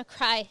don't want to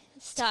cry.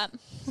 Stop.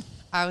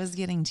 I was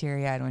getting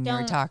teary-eyed when you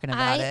were talking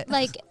about it.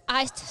 Like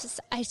I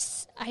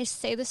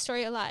say the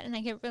story a lot, and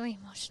I get really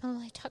emotional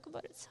when I talk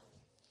about it. So.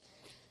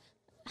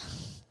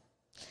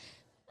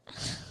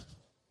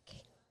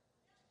 Okay.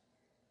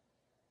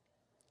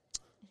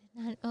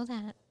 I did not know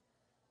that.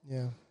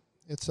 Yeah.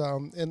 It's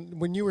and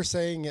when you were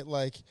saying it,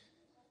 like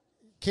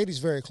Katie's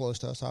very close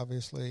to us,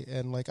 obviously,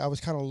 and like I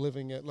was kind of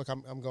living it. Look,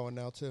 I'm going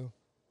now too.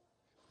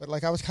 But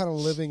like I was kind of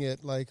living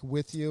it like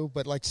with you,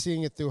 but like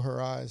seeing it through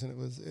her eyes, and it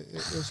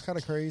was kind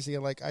of crazy.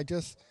 And like I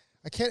can't.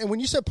 And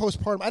when you said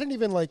postpartum, I didn't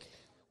even like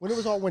when it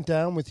was all went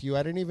down with you.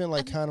 I didn't even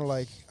like kind of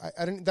like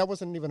I didn't. That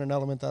wasn't even an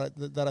element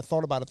that I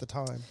thought about at the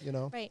time. You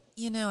know. Right.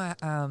 You know,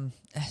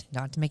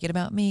 not to make it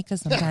about me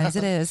because sometimes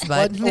it is,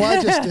 but Well,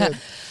 I just did.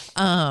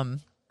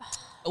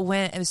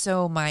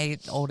 So my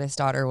oldest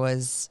daughter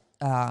was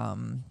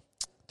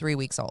 3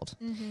 weeks old,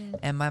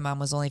 and my mom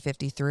was only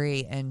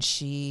 53, and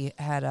she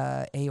had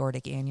a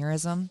aortic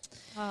aneurysm.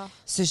 Oh.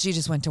 So she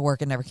just went to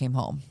work and never came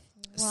home.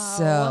 Wow.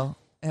 So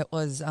it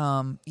was, it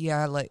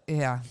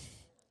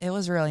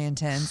was really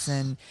intense.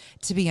 And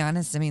to be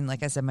honest, I mean,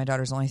 like I said, my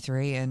daughter's only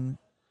 3, and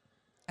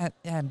I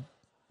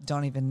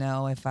don't even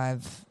know if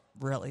I've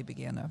really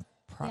began to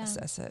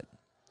process it.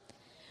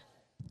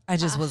 I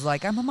just was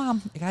like, I'm a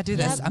mom. I gotta do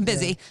this. Yep. I'm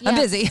busy. Yeah. I'm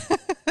busy.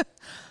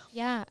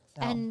 Yeah.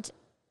 So. And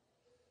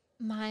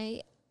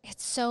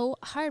it's so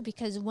hard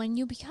because when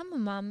you become a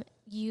mom,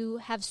 you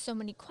have so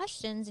many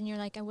questions, and you're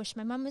like, I wish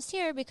my mom was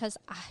here because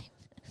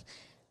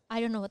I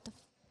don't know what the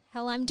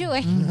hell I'm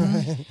doing.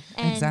 And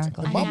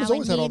Exactly. I Mom has now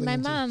always had all need the my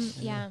answers.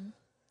 mom. Yeah.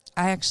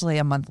 I actually,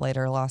 a month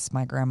later, lost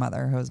my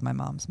grandmother, who was my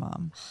mom's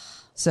mom.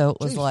 So it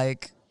was Jeez.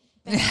 like,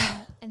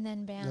 Bam, and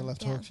then bam. Yeah,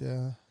 left yeah. hooks.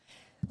 Yeah.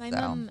 My So.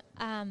 mom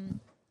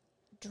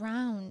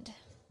drowned,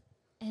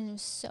 and it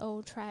was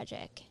so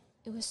tragic.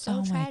 It was so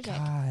oh tragic. my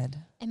God.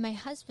 And my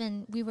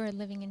husband, we were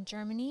living in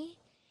Germany,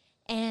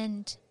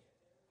 and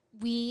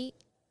we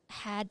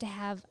had to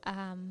have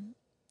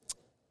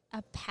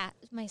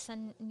my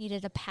son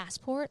needed a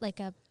passport, like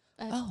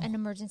an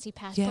emergency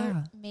passport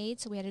made.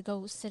 So we had to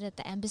go sit at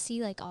the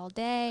embassy like all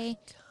day.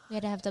 We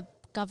had to have the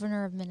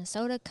governor of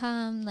Minnesota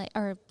come,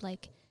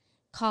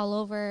 call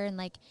over, and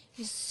like it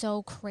was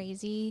so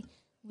crazy.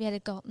 We had to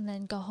go and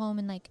then go home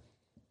and like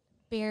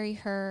bury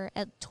her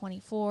at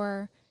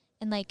 24,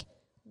 and like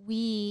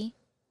we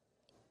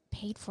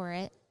paid for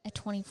it at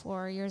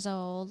 24 years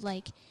old.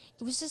 Like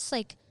it was just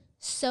like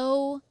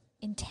so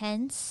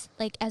intense,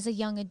 like as a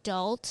young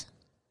adult.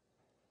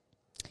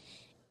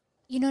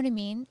 You know what I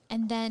mean?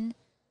 And then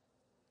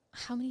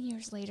how many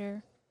years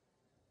later?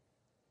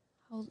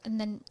 And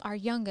then our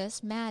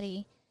youngest,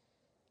 Maddie,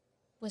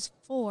 was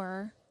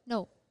 4.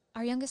 No,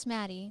 our youngest,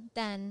 Maddie,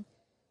 then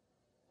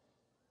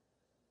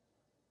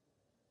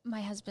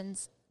my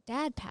husband's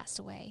dad passed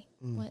away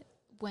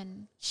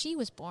when she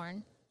was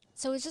born.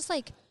 So it's just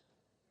like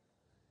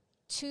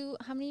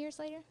how many years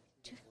later?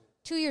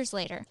 2 years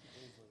later.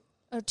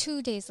 Or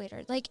 2 days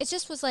later. Like, it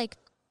just was like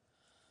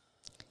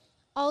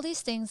all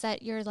these things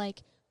that you're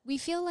like, we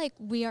feel like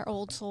we are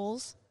old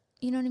souls.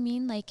 You know what I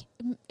mean? Like,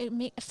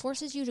 it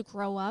forces you to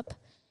grow up,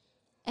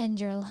 and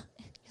you're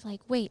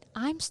like, wait,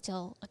 I'm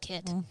still a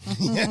kid.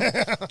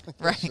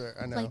 Right. Sure,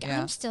 I know. Like,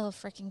 I'm still a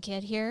freaking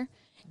kid here.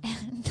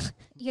 And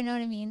you know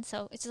what I mean?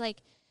 So it's like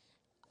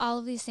all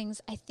of these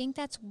things. I think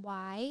that's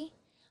why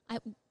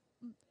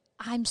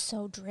I'm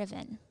so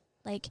driven.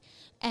 Like,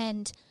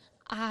 and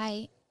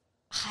I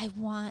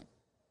want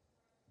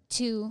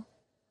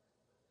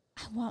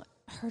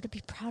her to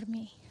be proud of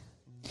me.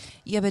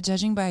 Yeah, but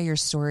judging by your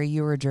story,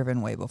 you were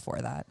driven way before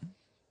that.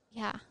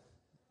 Yeah,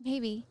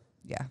 maybe.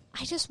 Yeah.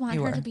 I just want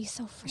her to be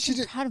so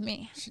freaking proud of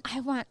me.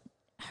 I want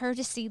her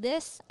to see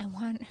this. I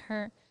want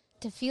her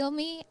to feel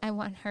me. I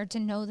want her to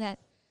know that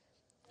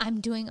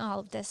I'm doing all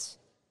of this.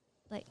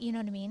 Like, you know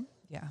what I mean?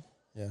 Yeah.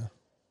 Yeah.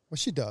 Well,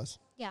 she does.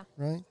 Yeah.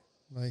 Right?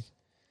 Like,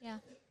 Yeah.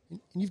 and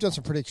you've done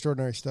some pretty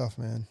extraordinary stuff,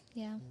 man.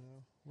 Yeah.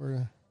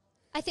 We're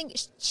I think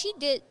she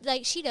did,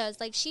 like, she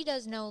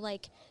does know,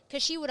 like,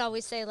 because she would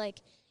always say, like,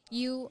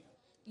 you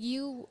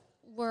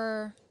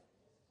were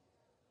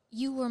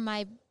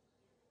my,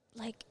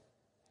 like,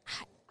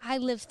 I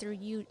lived through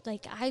you,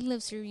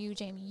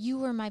 Jamie. You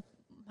were my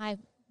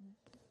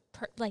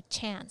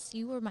chance.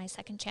 You were my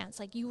second chance.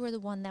 Like, you were the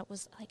one that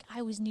was, like, I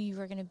always knew you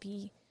were going to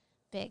be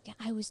big.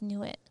 I always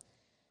knew it,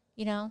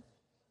 you know?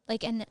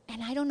 Like, and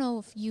I don't know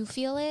if you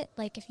feel it,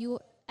 like, if you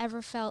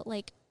ever felt,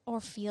 like,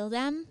 or feel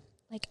them.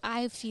 Like,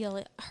 I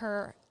feel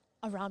her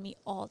around me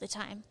all the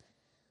time.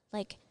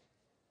 Like,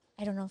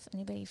 I don't know if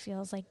anybody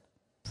feels, like,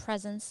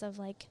 presence of,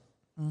 like,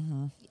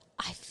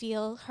 I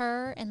feel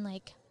her and,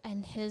 like,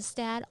 and his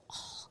dad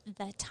all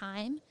the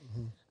time,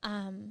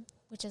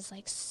 which is,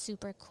 like,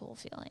 super cool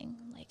feeling.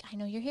 Like, I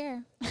know you're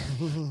here.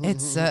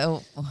 It's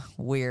so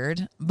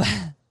weird.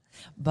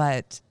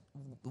 But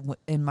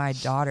in my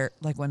daughter,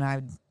 like, when I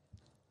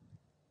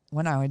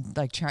would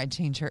like try to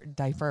change her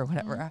diaper or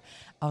whatever,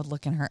 I would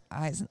look in her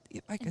eyes and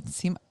if I could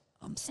see my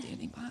mom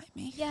standing behind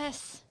me.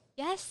 Yes,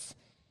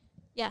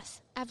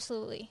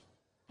 absolutely.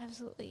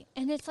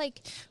 And it's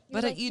like,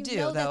 But like, you do,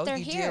 know that though. they're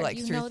You here. do, like,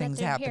 You through know that things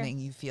they're happening,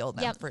 here. you feel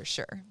them for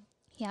sure.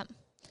 Yep.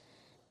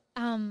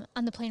 On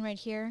the plane right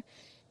here,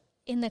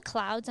 in the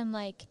clouds, I'm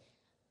like,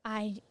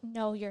 I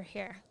know you're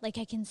here. Like,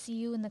 I can see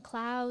you in the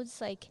clouds.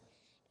 Like,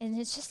 and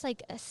it's just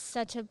like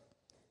such a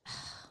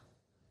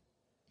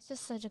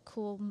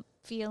cool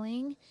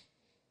feeling.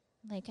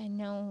 Like, I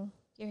know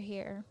you're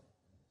here.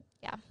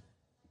 Yeah.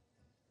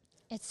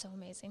 It's so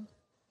amazing.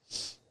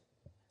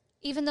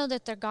 Even though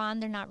that they're gone,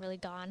 they're not really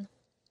gone.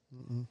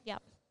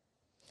 Yep.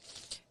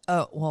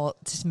 Oh, well,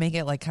 to make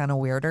it, like, kind of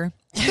weirder,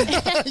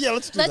 yeah,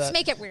 let's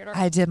make it weirder.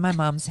 I did my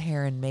mom's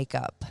hair and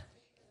makeup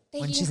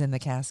when You- she's in the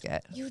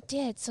casket. You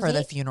did. So For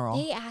the funeral.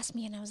 They asked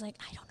me, and I was like,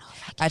 I don't know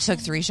if I can. I took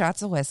 3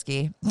 shots of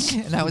whiskey,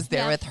 and I was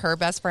there with her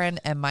best friend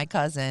and my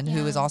cousin,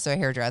 who was also a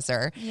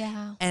hairdresser.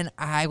 Yeah. And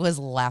I was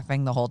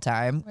laughing the whole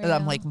time. And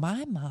I'm Yeah. like,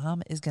 my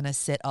mom is going to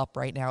sit up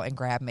right now and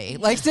grab me.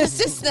 Like, this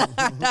is not.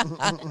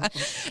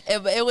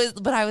 it was,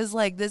 but I was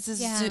like, this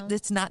is,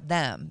 it's not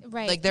them.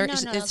 Right. Like, No, it they're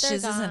just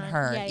isn't gone.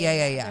 her. Yeah,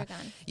 Yeah. they're gone.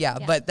 Yeah,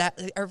 Yeah. but that,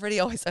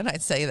 everybody always, when I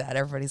say that,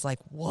 everybody's like,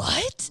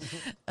 what?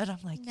 And I'm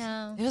like,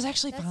 No. it was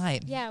actually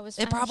fine. Yeah, it was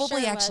It fine. I'm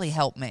probably sure it actually was.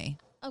 helped me.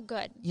 Oh,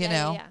 good. You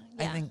Yeah, know? yeah.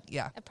 I think,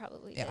 It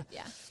probably Yeah. did,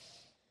 yeah.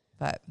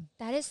 But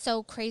That is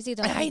so crazy,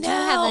 though. I We do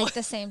have, know. like,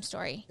 the same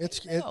story. It's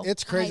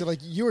crazy. I- Like,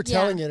 you were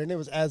telling it, and it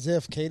was as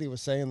if Katie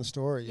was saying the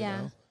story. You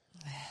Yeah. know?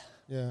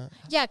 Yeah.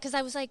 Yeah, because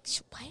I was like,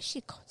 why is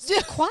she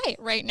so quiet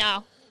right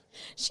now?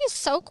 She's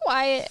so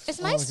quiet.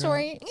 Is my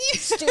story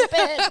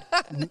stupid?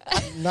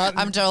 Not.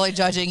 I'm totally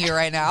judging you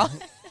right now.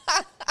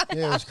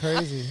 Yeah, it was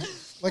crazy.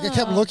 Like, I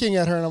kept looking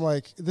at her, and I'm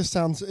like, this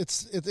sounds.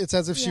 It's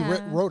as if she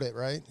Yeah. wrote it,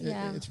 right?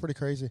 Yeah. It's pretty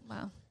crazy.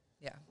 Wow.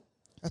 Yeah.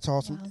 That's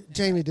awesome, Wow.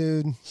 Jamie,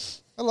 dude.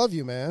 I love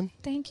you, man.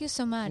 Thank you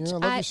so much. You know, I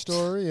love your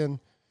story, and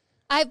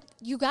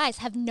You guys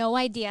have no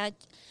idea.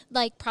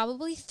 Like,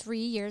 probably 3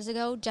 years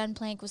ago, Jen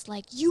Plank was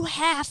like, you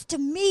have to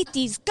meet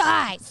these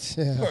guys.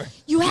 yeah.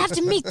 You have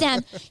to meet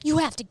them. You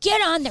have to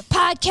get on their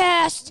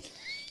podcast.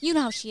 You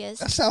know how she is.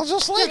 Sounds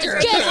just like her.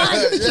 Get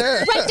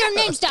on. Write their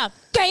names down.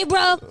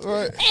 Gabriel.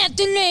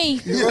 Anthony.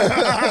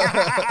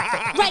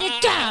 Write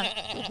it down.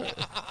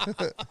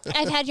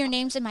 I've had your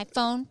names in my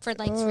phone for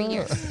like 3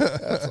 years.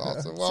 That's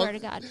awesome. Well, Swear to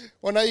God.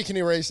 well, now you can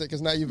erase it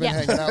because now you've been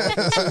Yeah. hanging out with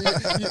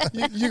us.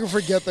 So you can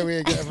forget that we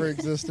ever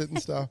existed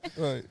and stuff.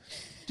 Right.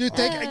 Dude,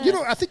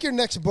 I think your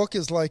next book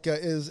is like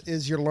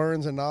is your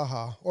learns in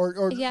Naha,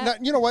 or Yeah.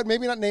 not, you know what?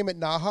 Maybe not name it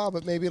Naha,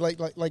 but maybe like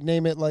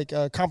name it like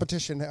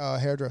competition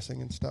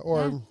hairdressing and stuff,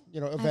 or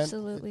event.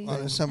 Absolutely.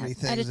 There's so many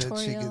things that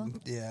she Editorial.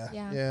 could. Yeah.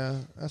 Yeah,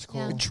 that's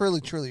cool. Yeah. We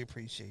truly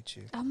appreciate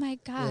you. Oh my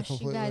gosh, you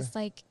completely. guys,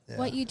 like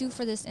what you do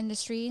for this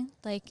industry,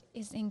 like,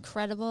 is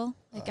incredible.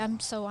 Like, I'm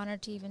so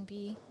honored to even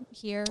be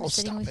here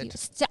sitting stop with it. you.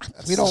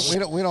 Stop. We don't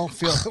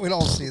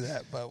see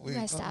that, but we. You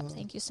guys stop.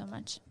 Thank you so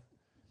much.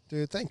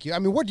 Dude, thank you. I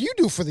mean, what do you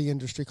do for the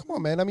industry? Come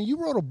on, man. I mean, you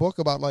wrote a book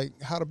about like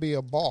how to be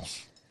a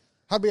boss,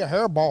 how to be a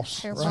hair boss,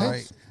 Hair right? boss.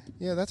 Right.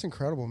 Yeah, that's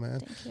incredible, man.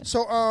 Thank you.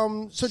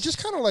 So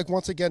just kind of like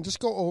once again, just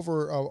go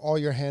over all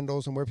your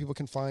handles and where people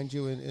can find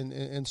you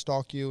and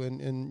stalk you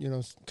and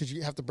because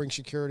you have to bring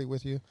security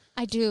with you.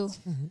 I do.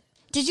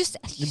 Did you?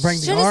 bring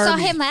the Should have saw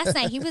army. him last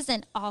night. He was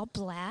in all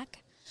black.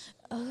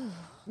 Oh,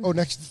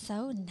 next.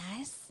 So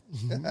nice.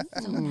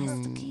 Mm-hmm. So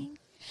nice looking.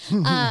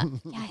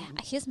 Yeah,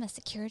 here's my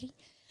security.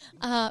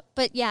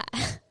 But yeah,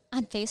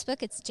 on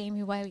Facebook, it's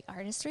Jamie Wiley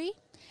Artistry.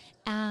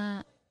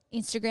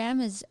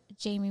 Instagram is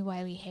Jamie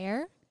Wiley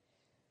Hair.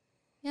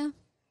 Yeah.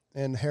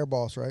 And Hair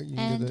Boss, right? You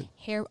can do And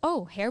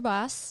that. Hair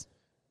Boss.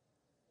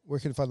 Where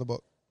can you find the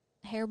book?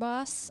 Hair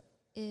Boss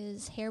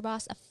is Hair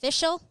Boss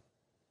Official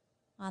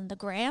on the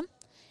gram.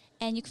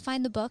 And you can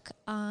find the book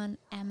on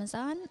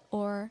Amazon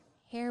or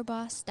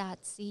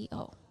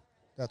hairboss.co.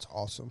 That's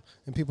awesome.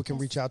 And people can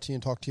reach out to you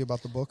and talk to you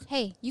about the book.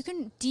 Hey, you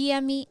can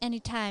DM me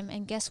anytime,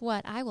 and guess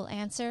what? I will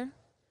answer.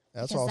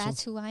 That's because awesome.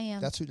 That's who I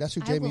am. That's who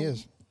I Jamie will-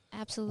 is.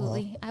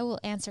 absolutely. I will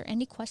answer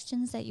any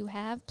questions that you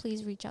have.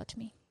 Please reach out to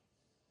me.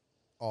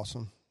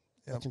 Awesome.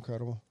 Yep. That's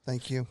incredible.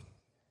 Thank you.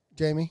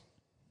 Jamie,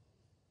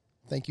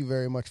 thank you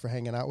very much for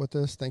hanging out with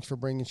us. Thanks for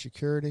bringing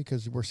security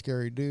because we're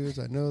scary dudes.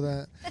 I know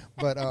that.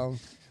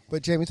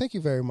 But Jamie, thank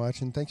you very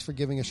much, and thanks for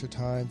giving us your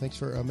time. Thanks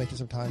for making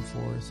some time for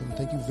us, and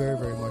thank you very,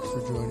 very much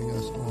for joining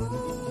us on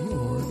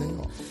Your Day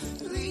Off.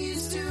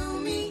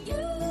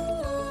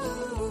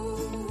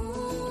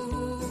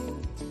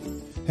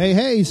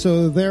 Hey,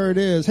 so there it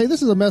is. Hey,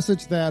 this is a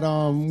message that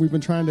we've been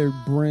trying to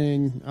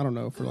bring, I don't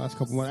know, for the last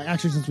couple of months,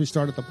 actually since we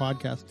started the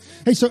podcast.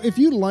 Hey, so if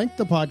you like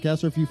the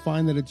podcast or if you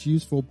find that it's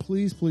useful,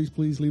 please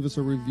leave us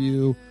a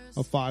review,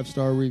 a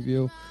 5-star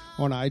review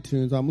on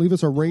iTunes. Leave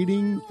us a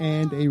rating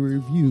and a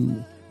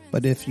review.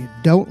 But if you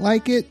don't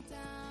like it,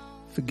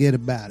 forget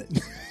about it.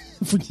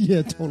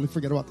 Yeah, totally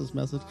forget about this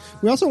message.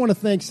 We also want to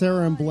thank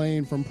Sarah and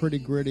Blaine from Pretty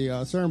Gritty.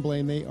 Sarah and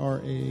Blaine, they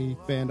are a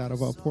band out of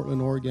Portland,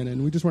 Oregon,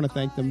 and we just want to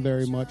thank them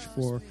very much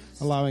for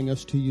allowing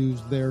us to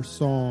use their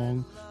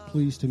song,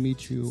 Pleased to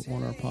Meet You,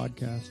 on our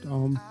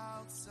podcast.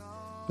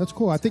 That's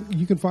cool. I think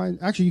you can find,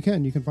 actually you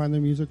can find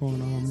their music on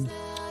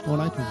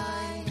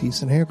iTunes.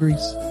 Peace and hair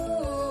grease.